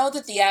we know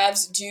that the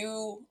Avs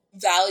do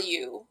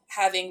value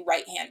having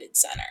right-handed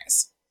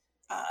centers.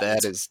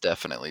 That is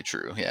definitely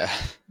true, yeah.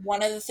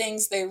 One of the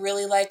things they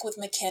really like with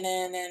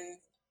McKinnon, and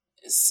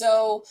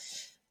so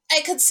I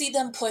could see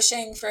them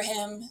pushing for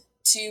him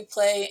to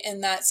play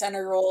in that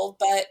center role,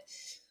 but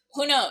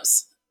who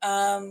knows?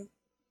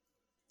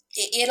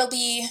 It'll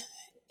be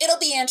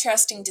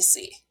interesting to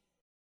see.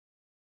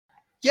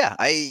 Yeah,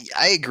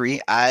 I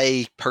agree.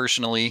 I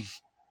personally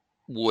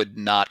would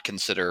not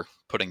consider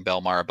putting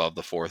Bellemare above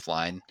the fourth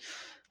line.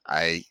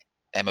 I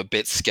am a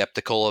bit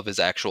skeptical of his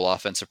actual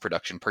offensive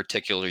production,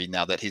 particularly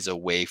now that he's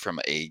away from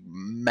a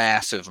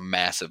massive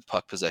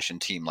puck possession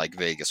team like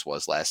Vegas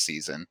was last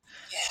season.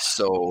 Yeah.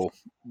 So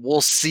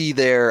we'll see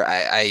there.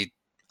 I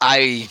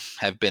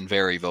have been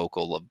very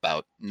vocal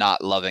about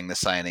not loving the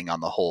signing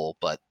on the whole,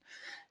 but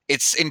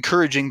it's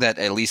encouraging that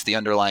at least the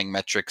underlying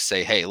metrics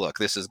say, hey, look,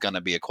 this is going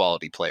to be a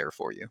quality player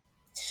for you.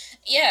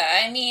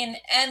 Yeah, I mean,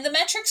 and the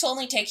metrics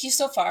only take you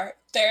so far.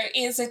 There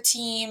is a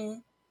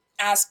team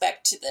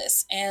aspect to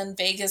this, and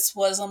Vegas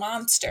was a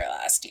monster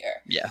last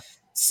year. Yeah.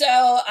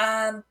 So,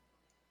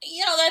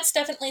 that's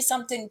definitely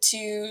something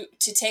to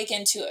take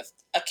into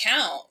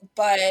account.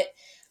 But,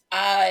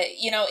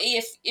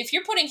 if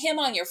you're putting him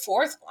on your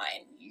fourth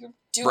line, you're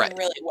doing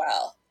really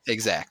well.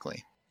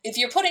 Exactly. If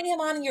you're putting him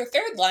on your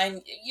third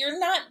line, you're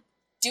not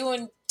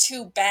doing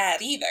too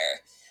bad either.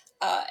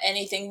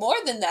 Anything more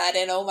than that,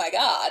 and oh my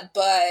God,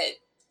 but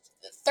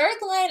third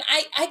line,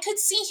 I could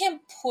see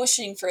him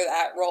pushing for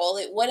that role.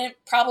 It wouldn't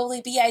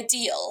probably be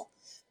ideal,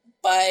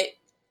 but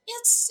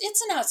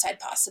it's an outside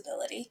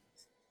possibility.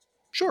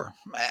 Sure.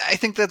 I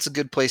think that's a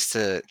good place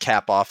to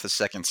cap off the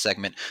second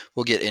segment.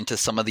 We'll get into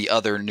some of the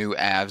other new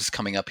Avs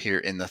coming up here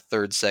in the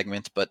third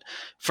segment. But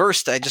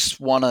first, I just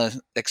want to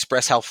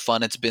express how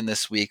fun it's been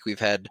this week. We've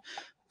had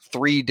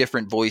 3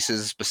 different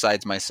voices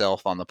besides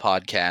myself on the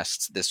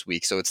podcast this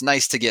week. So it's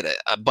nice to get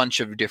a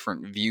bunch of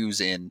different views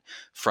in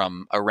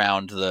from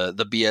around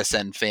the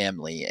BSN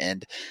family.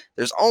 And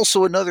there's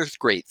also another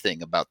great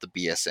thing about the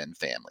BSN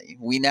family.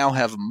 We now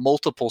have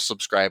multiple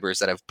subscribers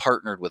that have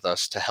partnered with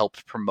us to help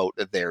promote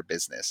their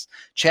business.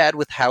 Chad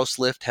with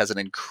Houselift has an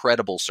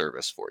incredible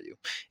service for you.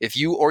 If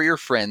you or your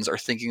friends are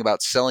thinking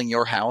about selling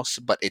your house,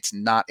 but it's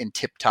not in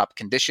tip-top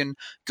condition,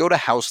 go to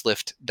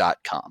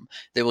houselift.com.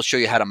 They will show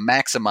you how to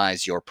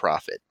maximize your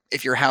profit.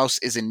 If your house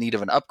is in need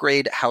of an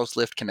upgrade,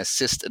 Houselift can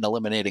assist in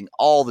eliminating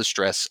all the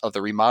stress of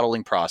the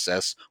remodeling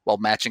process while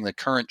matching the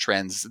current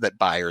trends that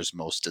buyers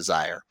most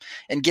desire.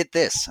 And get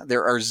this,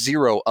 there are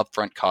 0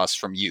 upfront costs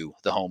from you,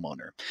 the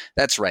homeowner.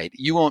 That's right,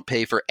 you won't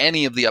pay for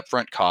any of the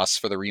upfront costs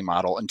for the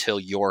remodel until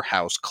your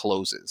house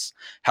closes.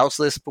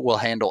 Houselift will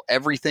handle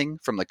everything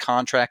from the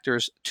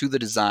contractors to the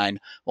design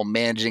while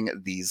managing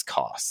these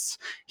costs.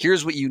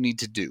 Here's what you need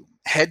to do.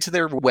 Head to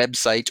their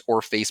website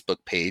or Facebook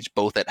page,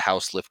 both at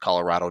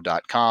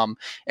houseliftcolorado.com,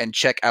 and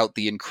check out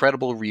the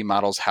incredible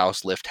remodels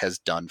Houselift has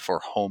done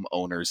for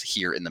homeowners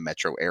here in the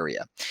metro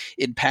area.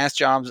 In past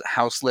jobs,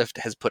 Houselift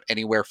has put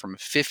anywhere from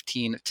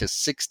 $15,000 to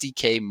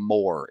 $60,000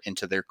 more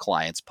into their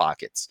clients'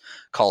 pockets.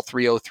 Call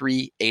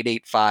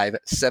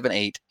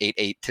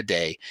 303-885-7888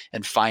 today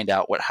and find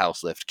out what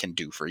Houselift can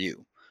do for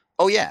you.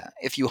 Oh yeah,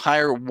 if you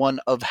hire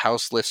one of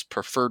Houselift's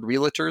preferred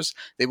realtors,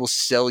 they will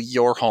sell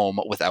your home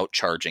without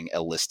charging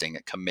a listing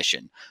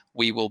commission.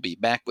 We will be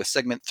back with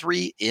segment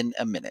 3 in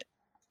a minute.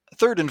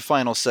 Third and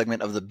final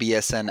segment of the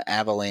BSN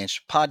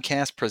Avalanche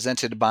podcast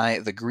presented by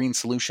The Green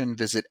Solution.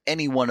 Visit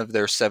any one of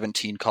their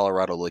 17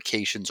 Colorado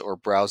locations or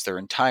browse their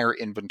entire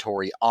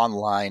inventory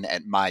online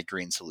at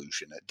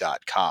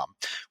mygreensolution.com.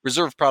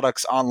 Reserve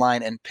products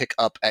online and pick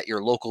up at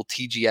your local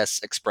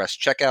TGS Express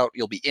checkout.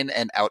 You'll be in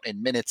and out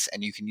in minutes,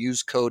 and you can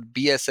use code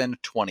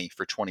BSN20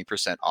 for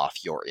 20%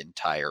 off your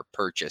entire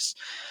purchase.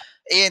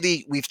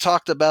 Andy, we've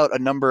talked about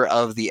a number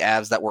of the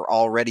Avs that were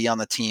already on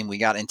the team. We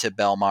got into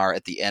Bellemare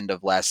at the end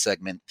of last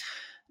segment.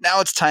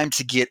 Now it's time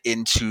to get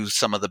into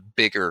some of the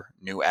bigger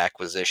new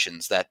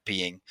acquisitions, that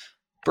being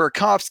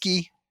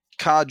Burakovsky,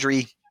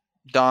 Kadri,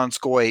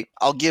 Donskoy,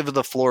 I'll give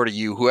the floor to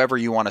you, whoever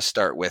you want to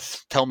start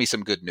with. Tell me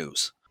some good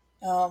news.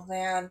 Oh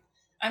man,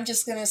 I'm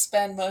just gonna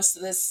spend most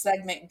of this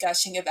segment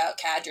gushing about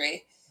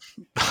Kadri.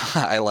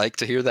 I like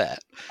to hear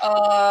that.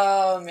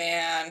 Oh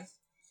man.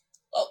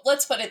 Well,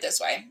 let's put it this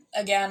way.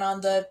 Again,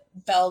 on the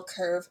bell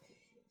curve,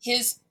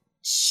 his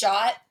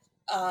shot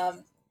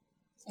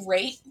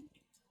rate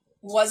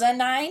was a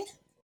 9,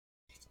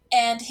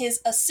 and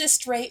his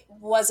assist rate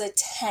was a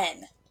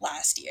 10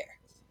 last year.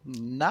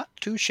 Not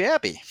too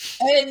shabby.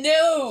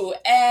 No,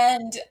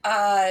 and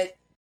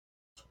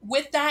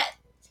with that,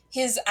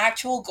 his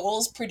actual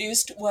goals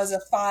produced was a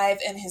 5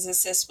 and his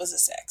assist was a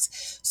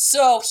 6.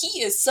 So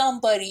he is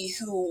somebody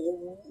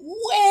who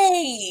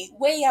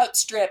way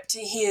outstripped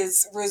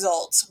his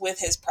results with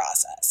his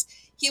process.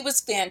 He was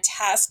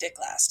fantastic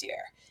last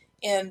year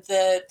in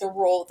the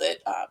role that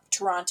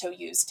Toronto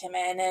used him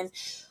in, and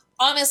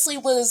honestly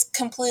was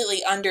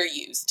completely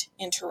underused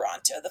in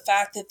Toronto. The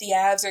fact that the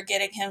Avs are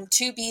getting him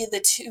to be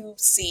the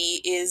 2C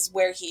is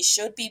where he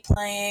should be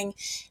playing.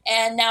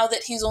 And now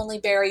that he's only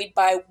buried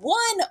by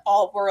one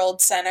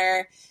all-world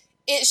center,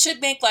 it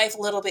should make life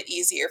a little bit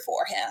easier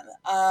for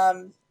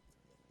him.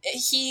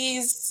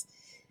 His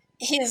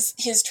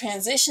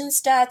transition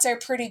stats are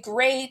pretty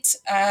great.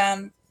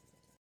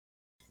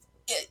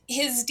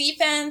 His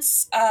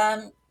defense,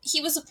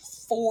 he was a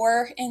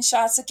 4 in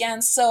shots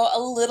against, so a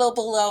little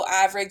below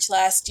average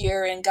last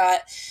year and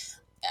got,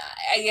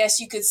 I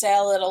guess you could say,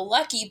 a little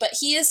lucky, but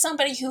he is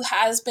somebody who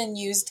has been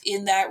used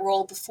in that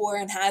role before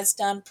and has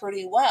done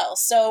pretty well.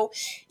 So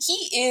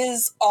he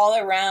is all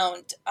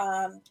around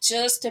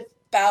just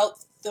about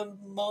the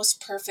most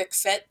perfect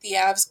fit the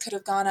Avs could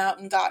have gone out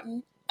and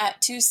gotten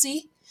at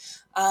 2C.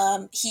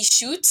 He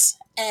shoots,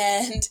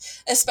 and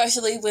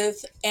especially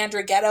with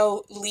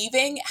Andrighetto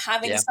leaving,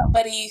 having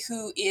somebody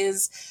who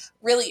is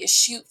really a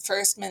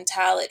shoot-first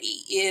mentality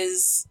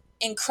is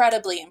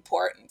incredibly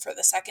important for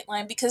the second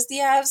line, because the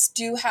Avs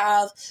do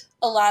have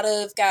a lot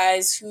of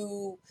guys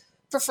who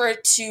prefer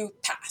to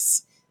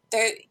pass.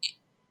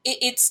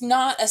 It's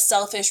not a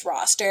selfish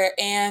roster,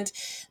 and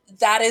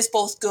that is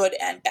both good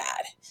and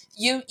bad.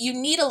 You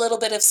need a little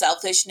bit of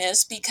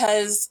selfishness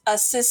because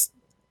assists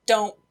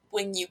don't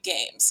win you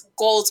games.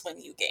 Goals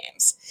win you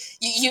games.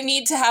 You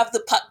need to have the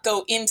puck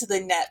go into the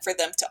net for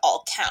them to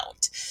all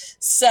count.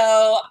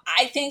 So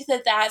I think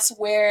that that's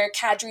where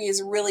Kadri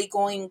is really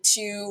going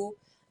to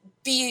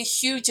be a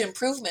huge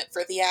improvement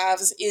for the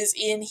Avs, is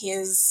in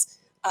his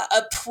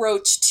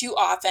approach to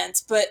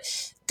offense. But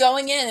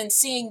going in and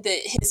seeing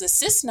that his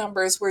assist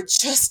numbers were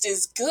just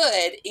as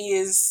good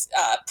is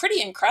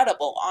pretty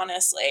incredible,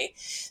 honestly.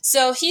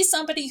 So he's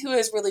somebody who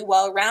is really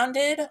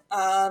well-rounded.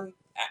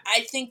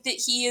 I think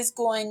that he is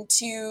going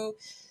to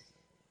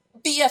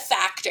be a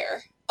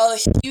factor, a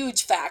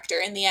huge factor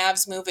in the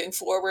Avs moving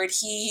forward.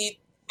 He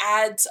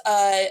adds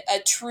a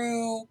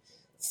true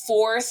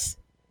fourth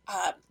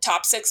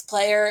top 6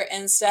 player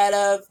instead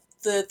of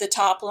the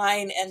top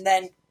line and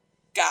then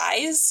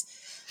guys.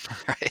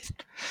 Right.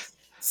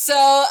 So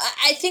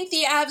I think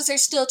the Avs are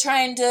still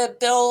trying to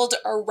build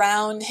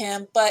around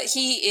him, but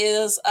he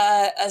is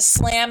a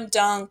slam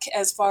dunk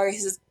as far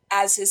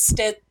as his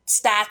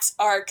stats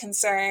are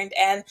concerned.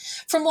 And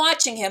from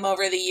watching him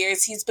over the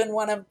years, he's been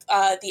one of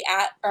the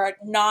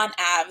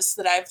non-Avs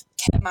that I've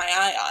kept my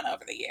eye on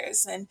over the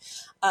years. And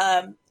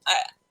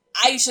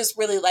I just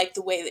really like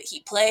the way that he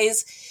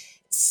plays.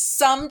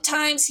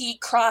 Sometimes he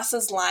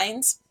crosses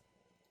lines,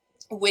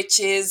 which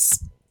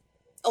is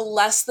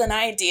less than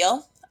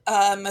ideal,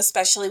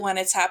 especially when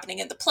it's happening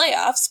in the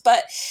playoffs.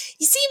 But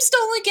he seems to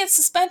only get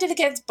suspended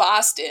against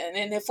Boston.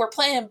 And if we're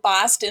playing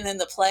Boston in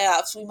the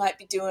playoffs, we might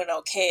be doing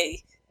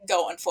okay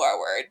going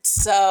forward.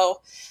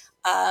 So,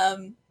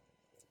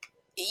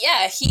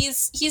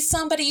 he's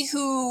somebody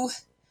who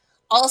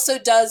also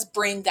does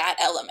bring that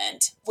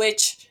element,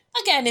 which,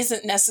 again,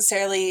 isn't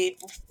necessarily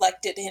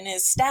reflected in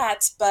his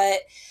stats,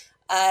 but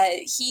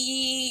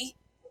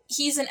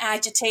he's an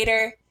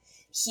agitator.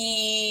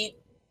 He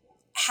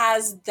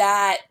has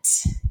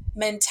that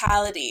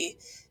mentality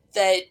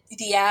that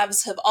the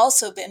Avs have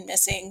also been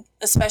missing,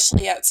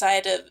 especially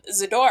outside of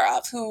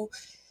Zadorov, who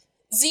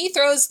Z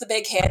throws the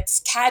big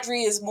hits.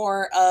 Kadri is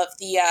more of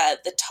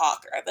the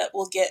talker that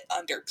will get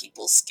under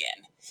people's skin.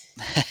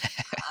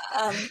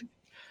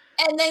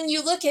 And then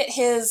you look at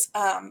his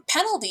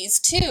penalties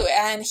too,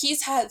 and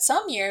he's had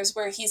some years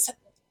where he's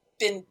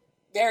been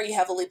very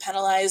heavily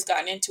penalized,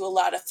 gotten into a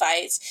lot of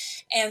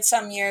fights, and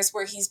some years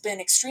where he's been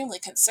extremely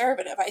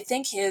conservative. I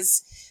think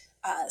his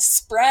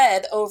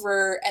spread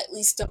over at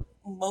least a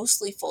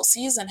mostly full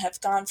season have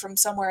gone from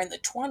somewhere in the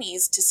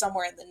 20s to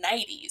somewhere in the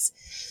 90s.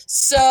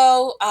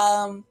 So,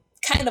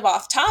 kind of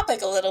off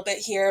topic a little bit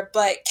here,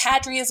 but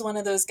Kadri is one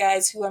of those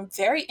guys who I'm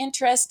very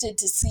interested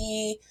to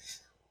see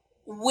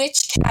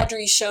which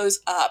Kadri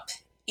shows up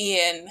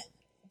in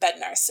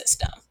Bednar's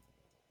system.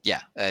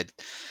 Yeah,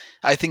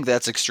 I think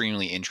that's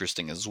extremely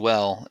interesting as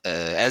well.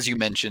 As you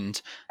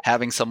mentioned,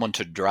 having someone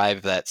to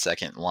drive that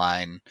second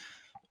line.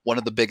 One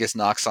of the biggest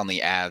knocks on the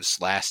Avs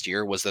last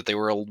year was that they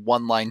were a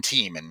one-line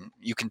team, and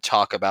you can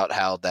talk about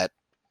how that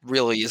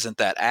really isn't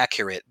that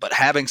accurate, but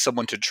having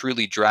someone to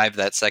truly drive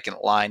that second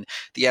line,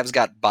 the Avs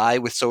got by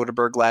with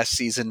Soderberg last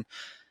season.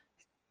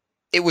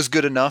 It was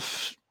good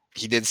enough.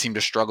 He did seem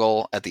to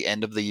struggle at the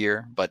end of the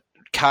year, but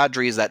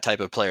Kadri is that type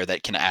of player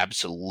that can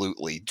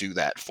absolutely do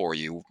that for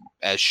you,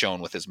 as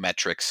shown with his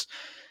metrics.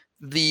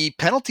 The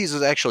penalties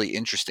is actually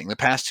interesting. The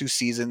past 2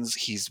 seasons,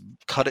 he's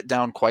cut it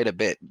down quite a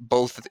bit,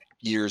 both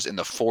years in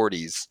the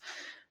 40s.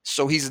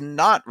 So he's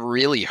not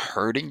really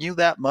hurting you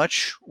that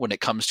much when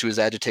it comes to his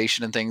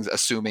agitation and things,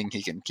 assuming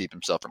he can keep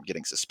himself from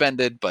getting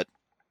suspended, but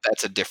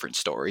that's a different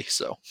story.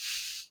 So,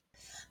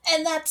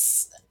 And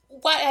that's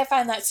what I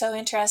find that so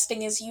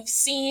interesting is you've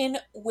seen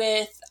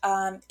with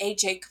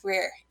AJ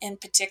Greer in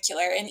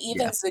particular, and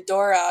even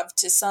Zadorov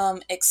to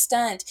some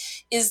extent,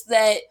 is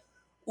that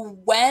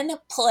when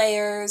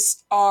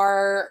players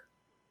are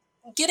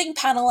getting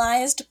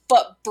penalized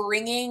but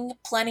bringing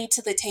plenty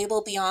to the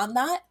table beyond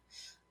that,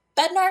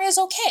 Bednar is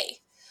okay.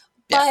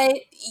 Yeah.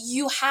 But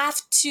you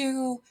have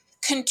to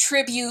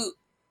contribute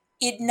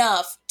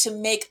enough to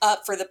make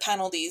up for the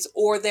penalties,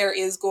 or there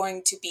is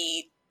going to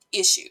be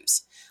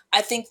issues.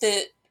 I think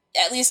that,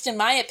 at least in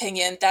my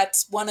opinion,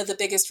 that's one of the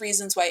biggest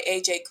reasons why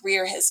AJ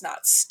Greer has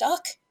not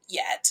stuck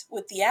yet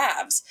with the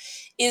Avs,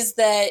 is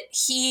that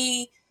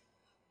he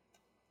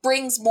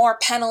brings more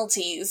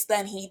penalties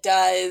than he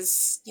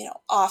does,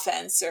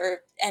 offense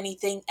or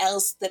anything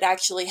else that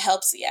actually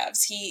helps the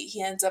Avs.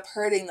 He ends up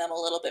hurting them a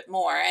little bit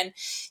more. And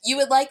you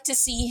would like to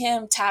see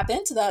him tap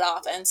into that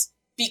offense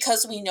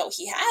because we know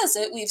he has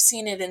it. We've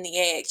seen it in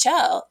the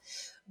AHL,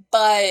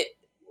 but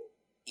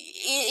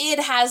it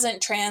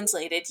hasn't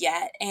translated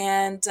yet.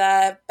 And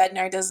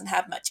Bednar doesn't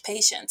have much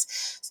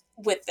patience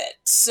with it.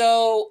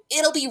 So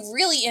it'll be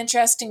really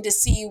interesting to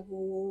see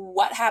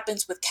what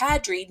happens with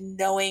Kadri,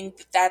 knowing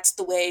that that's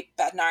the way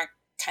Bednar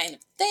kind of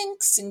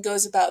thinks and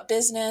goes about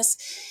business.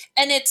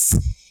 And it's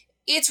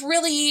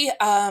really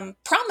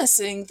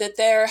promising that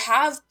there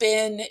have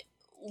been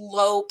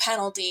low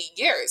penalty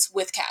years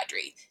with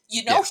Kadri.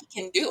 He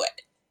can do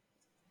it.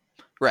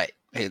 Right.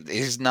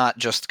 He's not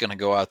just going to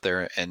go out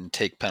there and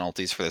take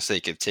penalties for the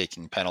sake of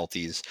taking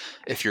penalties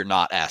if you're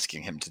not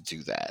asking him to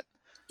do that.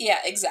 Yeah,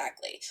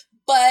 exactly.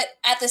 But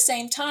at the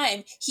same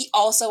time, he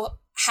also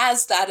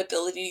has that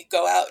ability to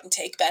go out and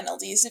take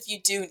penalties if you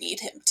do need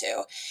him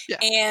to. Yeah.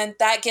 And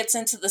that gets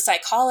into the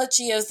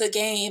psychology of the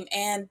game.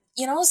 And,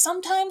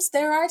 sometimes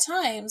there are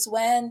times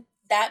when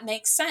that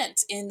makes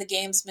sense in the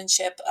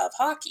gamesmanship of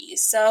hockey.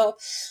 So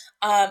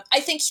I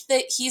think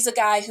that he's a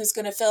guy who's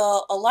going to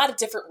fill a lot of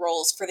different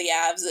roles for the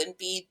Avs and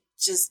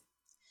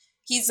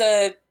he's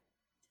a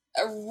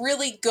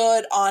really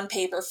good on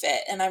paper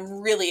fit, and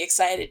I'm really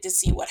excited to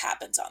see what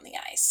happens on the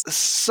ice.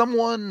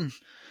 Someone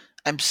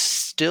I'm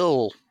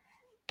still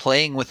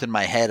playing with in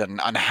my head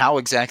on how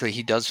exactly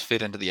he does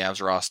fit into the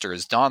Avs roster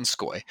is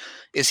Donskoy.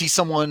 Is he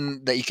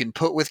someone that you can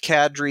put with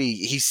Kadri?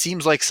 He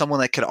seems like someone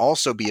that could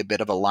also be a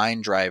bit of a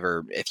line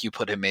driver if you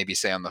put him maybe,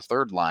 say, on the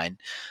third line.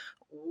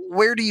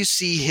 Where do you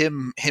see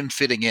him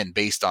fitting in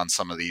based on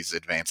some of these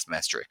advanced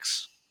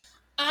metrics?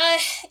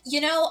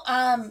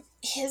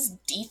 His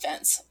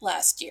defense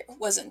last year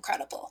was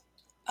incredible.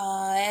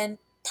 And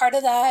part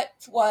of that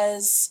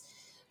was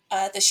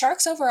the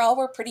Sharks overall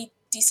were pretty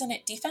decent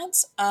at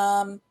defense.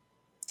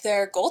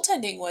 Their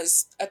goaltending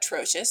was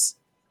atrocious,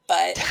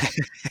 but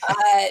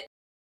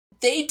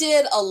they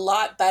did a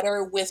lot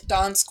better with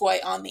Donskoy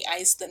on the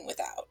ice than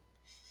without.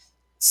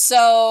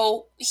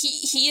 So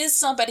he is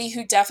somebody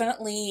who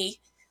definitely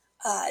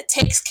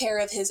takes care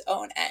of his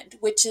own end,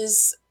 which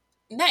is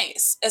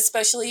nice,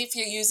 especially if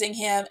you're using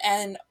him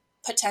and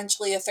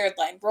potentially a third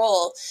line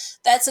role.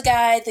 That's a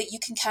guy that you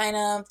can kind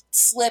of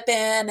slip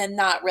in and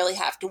not really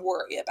have to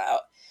worry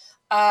about.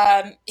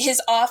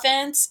 His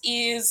offense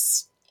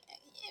is,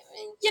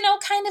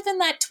 kind of in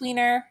that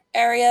tweener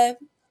area.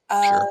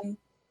 Sure.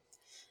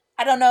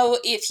 I don't know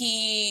if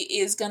he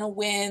is going to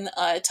win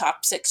a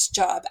top 6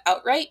 job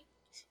outright.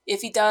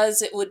 If he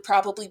does, it would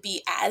probably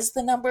be as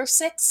the number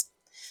 6.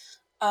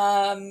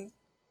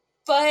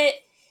 But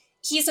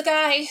he's a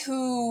guy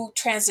who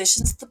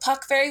transitions the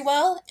puck very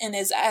well and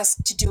is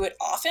asked to do it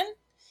often.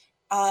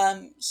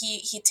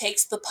 He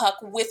takes the puck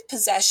with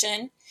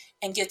possession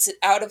and gets it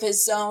out of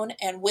his zone,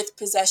 and with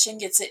possession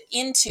gets it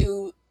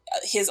into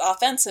his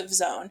offensive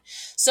zone.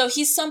 So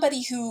he's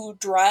somebody who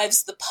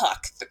drives the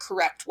puck the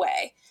correct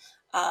way,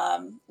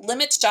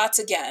 limits shots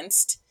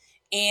against,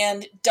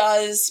 and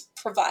does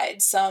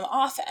provide some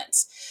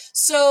offense.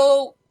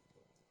 So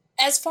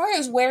as far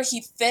as where he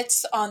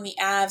fits on the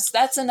Avs,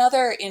 that's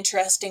another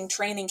interesting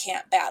training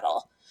camp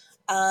battle.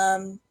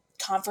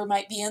 Compher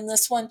might be in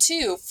this one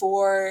too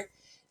for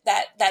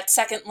that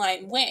second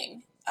line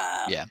wing.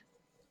 Yeah.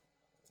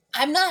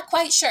 I'm not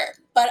quite sure,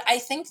 but I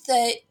think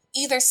that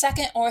either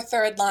second or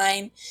third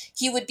line,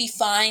 he would be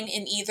fine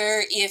in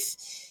either.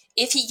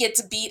 If he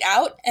gets beat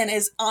out and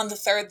is on the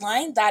third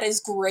line, that is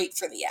great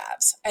for the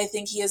Avs. I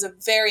think he is a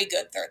very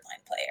good third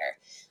line player.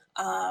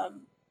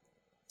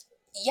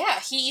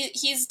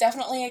 He's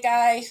definitely a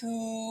guy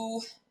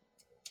who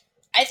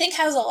I think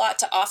has a lot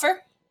to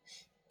offer.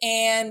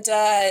 And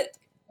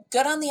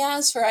good on the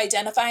Avs for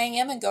identifying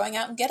him and going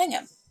out and getting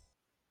him.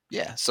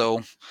 Yeah,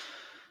 so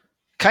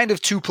kind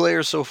of two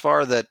players so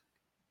far that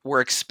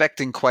we're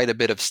expecting quite a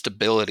bit of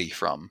stability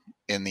from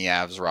in the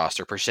Avs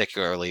roster,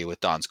 particularly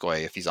with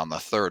Donskoy if he's on the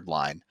third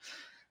line.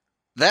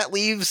 That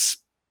leaves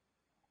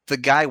the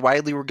guy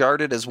widely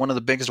regarded as one of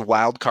the biggest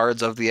wild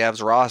cards of the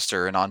Avs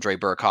roster in Andre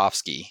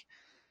Burakovsky.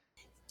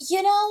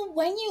 You know,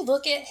 when you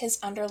look at his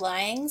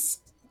underlyings,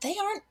 they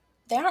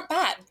aren't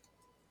bad.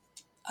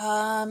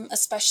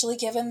 Especially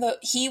given that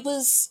he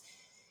was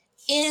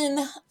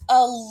in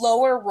a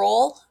lower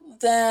role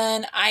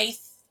than I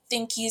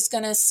think he's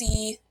going to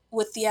see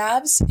with the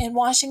Avs in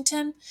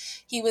Washington.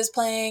 He was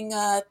playing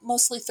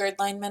mostly third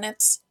line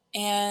minutes,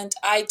 and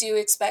I do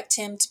expect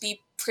him to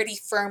be pretty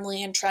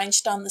firmly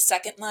entrenched on the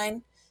second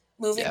line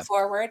moving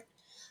forward.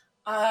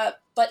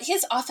 But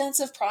his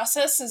offensive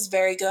process is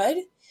very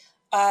good.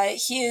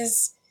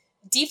 His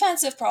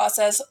defensive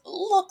process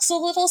looks a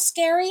little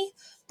scary,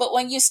 but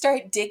when you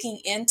start digging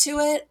into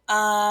it,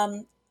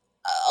 a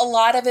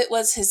lot of it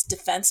was his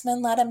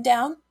defenseman let him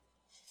down.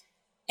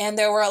 And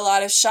there were a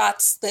lot of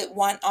shots that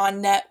went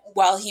on net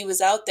while he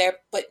was out there,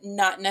 but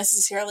not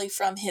necessarily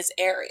from his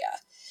area.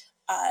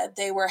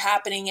 They were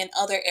happening in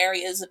other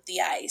areas of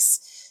the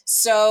ice.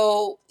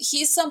 So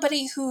he's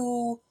somebody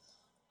who,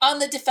 on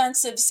the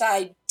defensive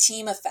side,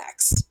 team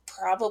effects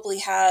probably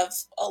have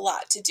a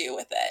lot to do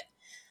with it.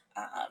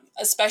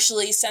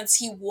 Especially since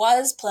he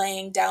was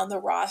playing down the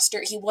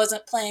roster. He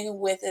wasn't playing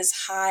with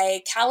as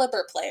high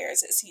caliber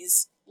players as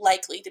he's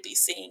likely to be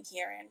seeing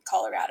here in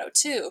Colorado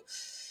too.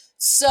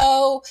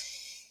 So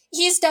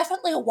he's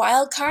definitely a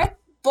wild card,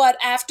 but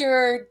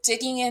after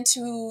digging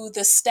into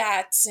the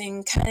stats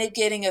and kind of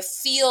getting a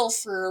feel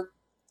for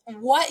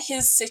what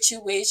his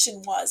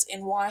situation was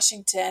in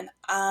Washington,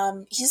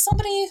 he's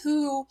somebody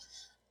who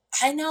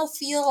I now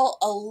feel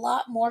a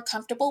lot more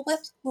comfortable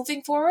with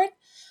moving forward.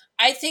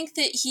 I think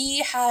that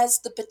he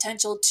has the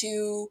potential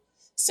to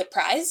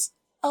surprise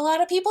a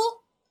lot of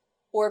people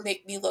or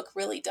make me look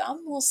really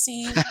dumb. We'll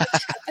see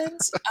what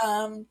happens.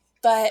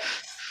 But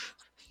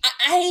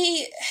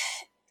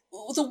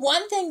the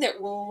one thing that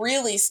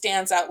really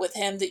stands out with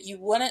him that you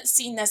wouldn't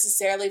see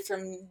necessarily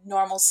from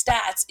normal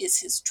stats is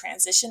his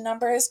transition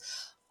numbers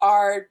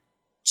are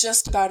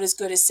just about as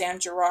good as Sam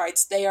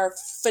Girard's. They are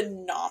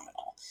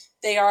phenomenal.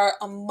 They are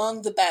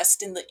among the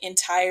best in the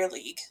entire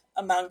league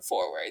among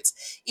forwards,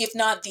 if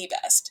not the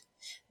best.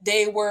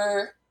 They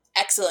were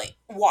excellent.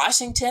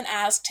 Washington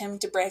asked him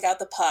to break out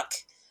the puck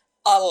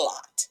a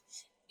lot.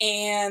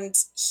 And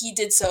he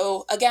did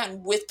so,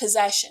 again, with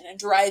possession and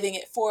driving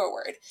it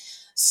forward.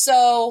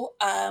 So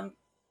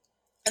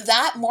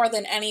that, more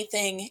than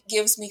anything,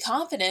 gives me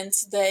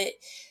confidence that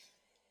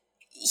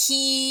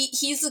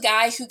he's the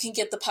guy who can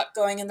get the puck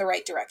going in the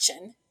right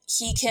direction.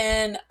 He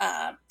can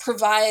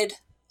provide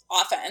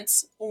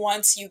offense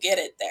once you get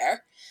it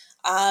there.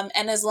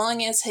 And as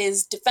long as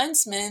his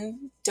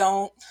defensemen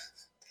don't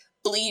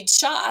bleed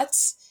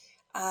shots,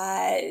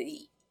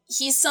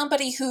 he's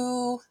somebody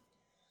who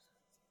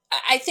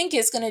I think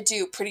is going to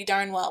do pretty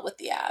darn well with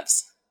the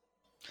Avs.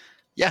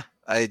 Yeah,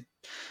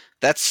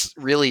 that's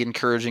really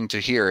encouraging to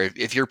hear.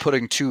 If you're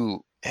putting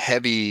two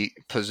heavy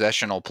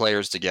possessional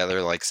players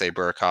together, like, say,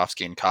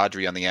 Burakovsky and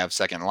Kadri on the Avs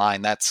second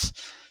line, that's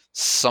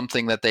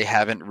something that they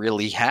haven't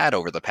really had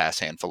over the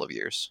past handful of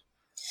years.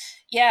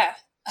 Yeah.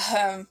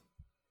 Gosh,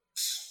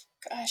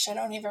 I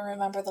don't even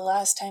remember the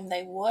last time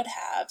they would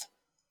have.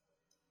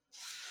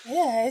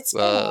 Yeah, it's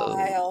been a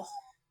while.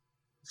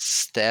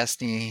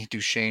 Stastny,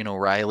 Duchesne,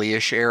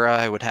 O'Reilly-ish era,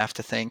 I would have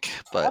to think.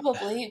 But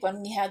probably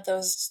when we had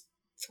those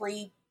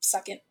 3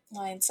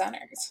 second-line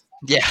centers.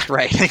 Yeah,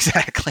 right,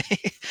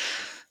 exactly.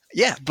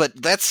 Yeah,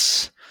 but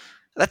that's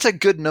a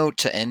good note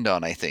to end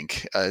on, I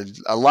think.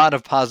 A lot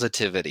of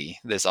positivity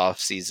this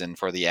offseason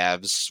for the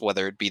Avs,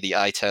 whether it be the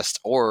eye test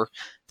or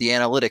the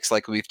analytics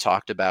like we've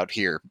talked about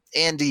here.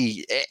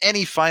 Andy,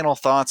 any final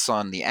thoughts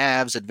on the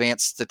Avs,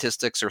 advanced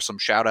statistics, or some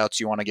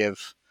shout-outs you want to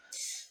give?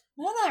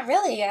 No, not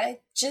really.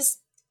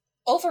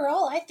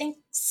 Overall, I think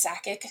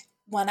Sakic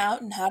went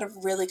out and had a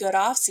really good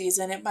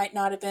offseason. It might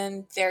not have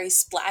been very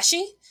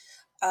splashy,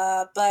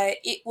 but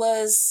it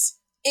was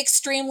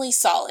extremely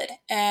solid.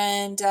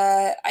 And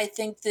I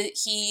think that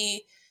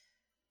he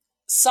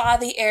saw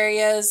the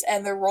areas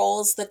and the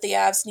roles that the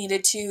Avs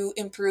needed to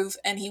improve,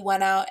 and he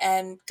went out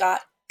and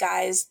got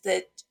guys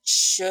that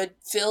should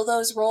fill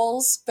those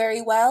roles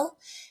very well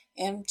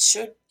and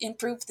should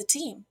improve the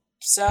team.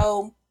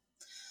 So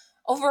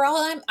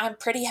overall, I'm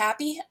pretty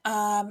happy.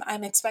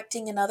 I'm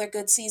expecting another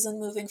good season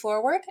moving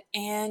forward,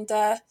 and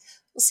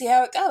we'll see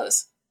how it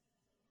goes.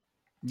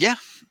 Yeah,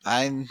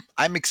 I'm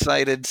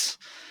excited.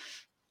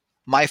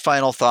 My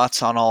final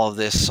thoughts on all of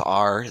this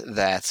are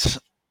that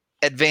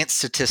advanced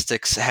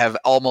statistics have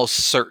almost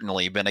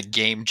certainly been a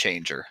game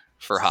changer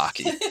for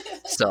hockey.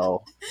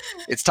 So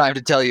it's time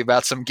to tell you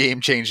about some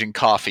game-changing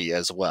coffee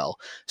as well.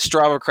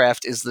 Strava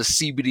Craft is the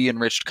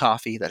CBD-enriched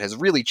coffee that has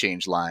really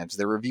changed lives.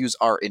 Their reviews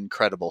are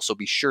incredible, so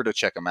be sure to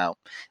check them out.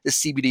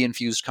 This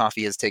CBD-infused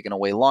coffee has taken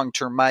away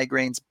long-term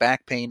migraines,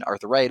 back pain,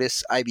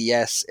 arthritis,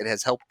 IBS. It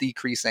has helped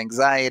decrease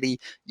anxiety,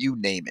 you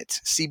name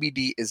it.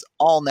 CBD is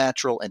all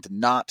natural and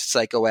not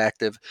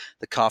psychoactive.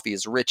 The coffee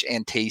is rich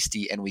and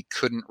tasty, and we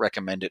couldn't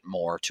recommend it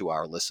more to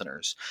our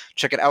listeners.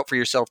 Check it out for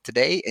yourself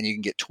today, and you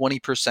can get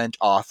 20%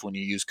 off when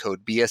you use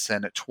code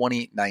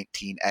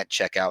BSN2019 at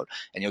checkout,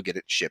 and you'll get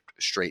it shipped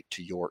straight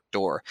to your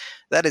door.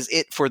 That is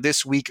it for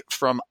this week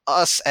from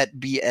us at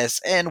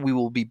BSN. We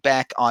will be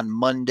back on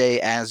Monday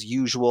as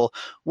usual.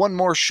 One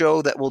more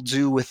show that we'll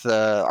do with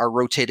our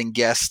rotating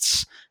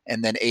guests,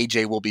 and then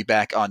AJ will be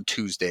back on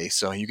Tuesday.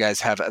 So you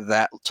guys have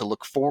that to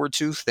look forward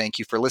to. Thank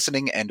you for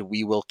listening, and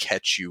we will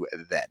catch you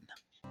then.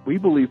 We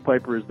believe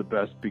Piper is the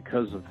best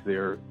because of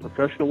their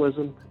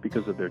professionalism,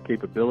 because of their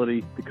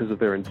capability, because of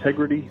their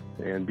integrity,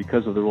 and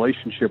because of the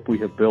relationship we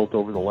have built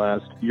over the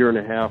last year and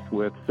a half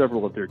with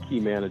several of their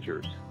key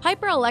managers.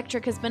 Piper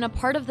Electric has been a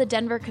part of the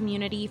Denver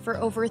community for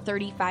over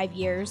 35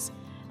 years.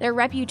 Their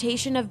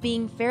reputation of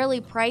being fairly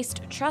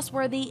priced,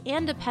 trustworthy,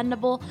 and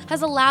dependable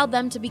has allowed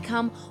them to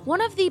become one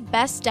of the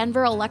best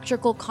Denver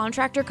electrical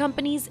contractor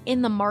companies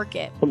in the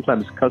market.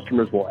 Sometimes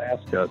customers will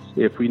ask us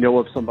if we know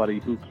of somebody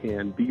who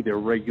can be their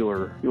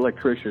regular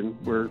electrician,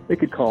 where they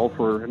could call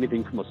for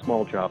anything from a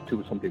small job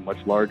to something much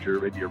larger,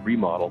 maybe a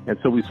remodel. And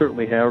so we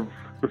certainly have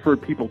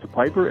referred people to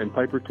Piper and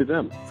Piper to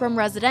them. From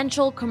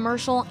residential,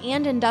 commercial,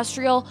 and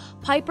industrial,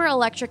 Piper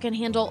Electric can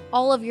handle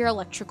all of your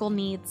electrical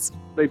needs.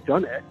 They've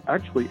done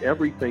actually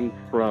everything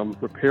from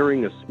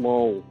repairing a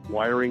small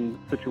wiring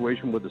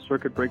situation with a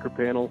circuit breaker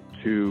panel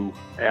to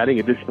adding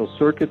additional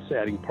circuits,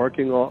 adding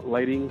parking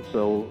lighting.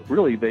 So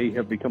really, they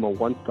have become a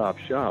one-stop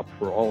shop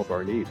for all of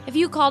our needs. If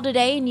you call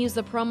today and use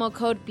the promo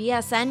code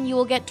BSN, you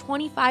will get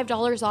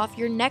 $25 off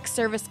your next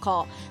service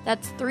call.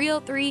 That's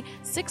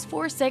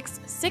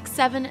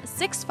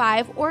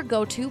 303-646-6765 or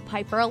go to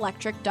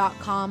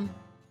piperelectric.com.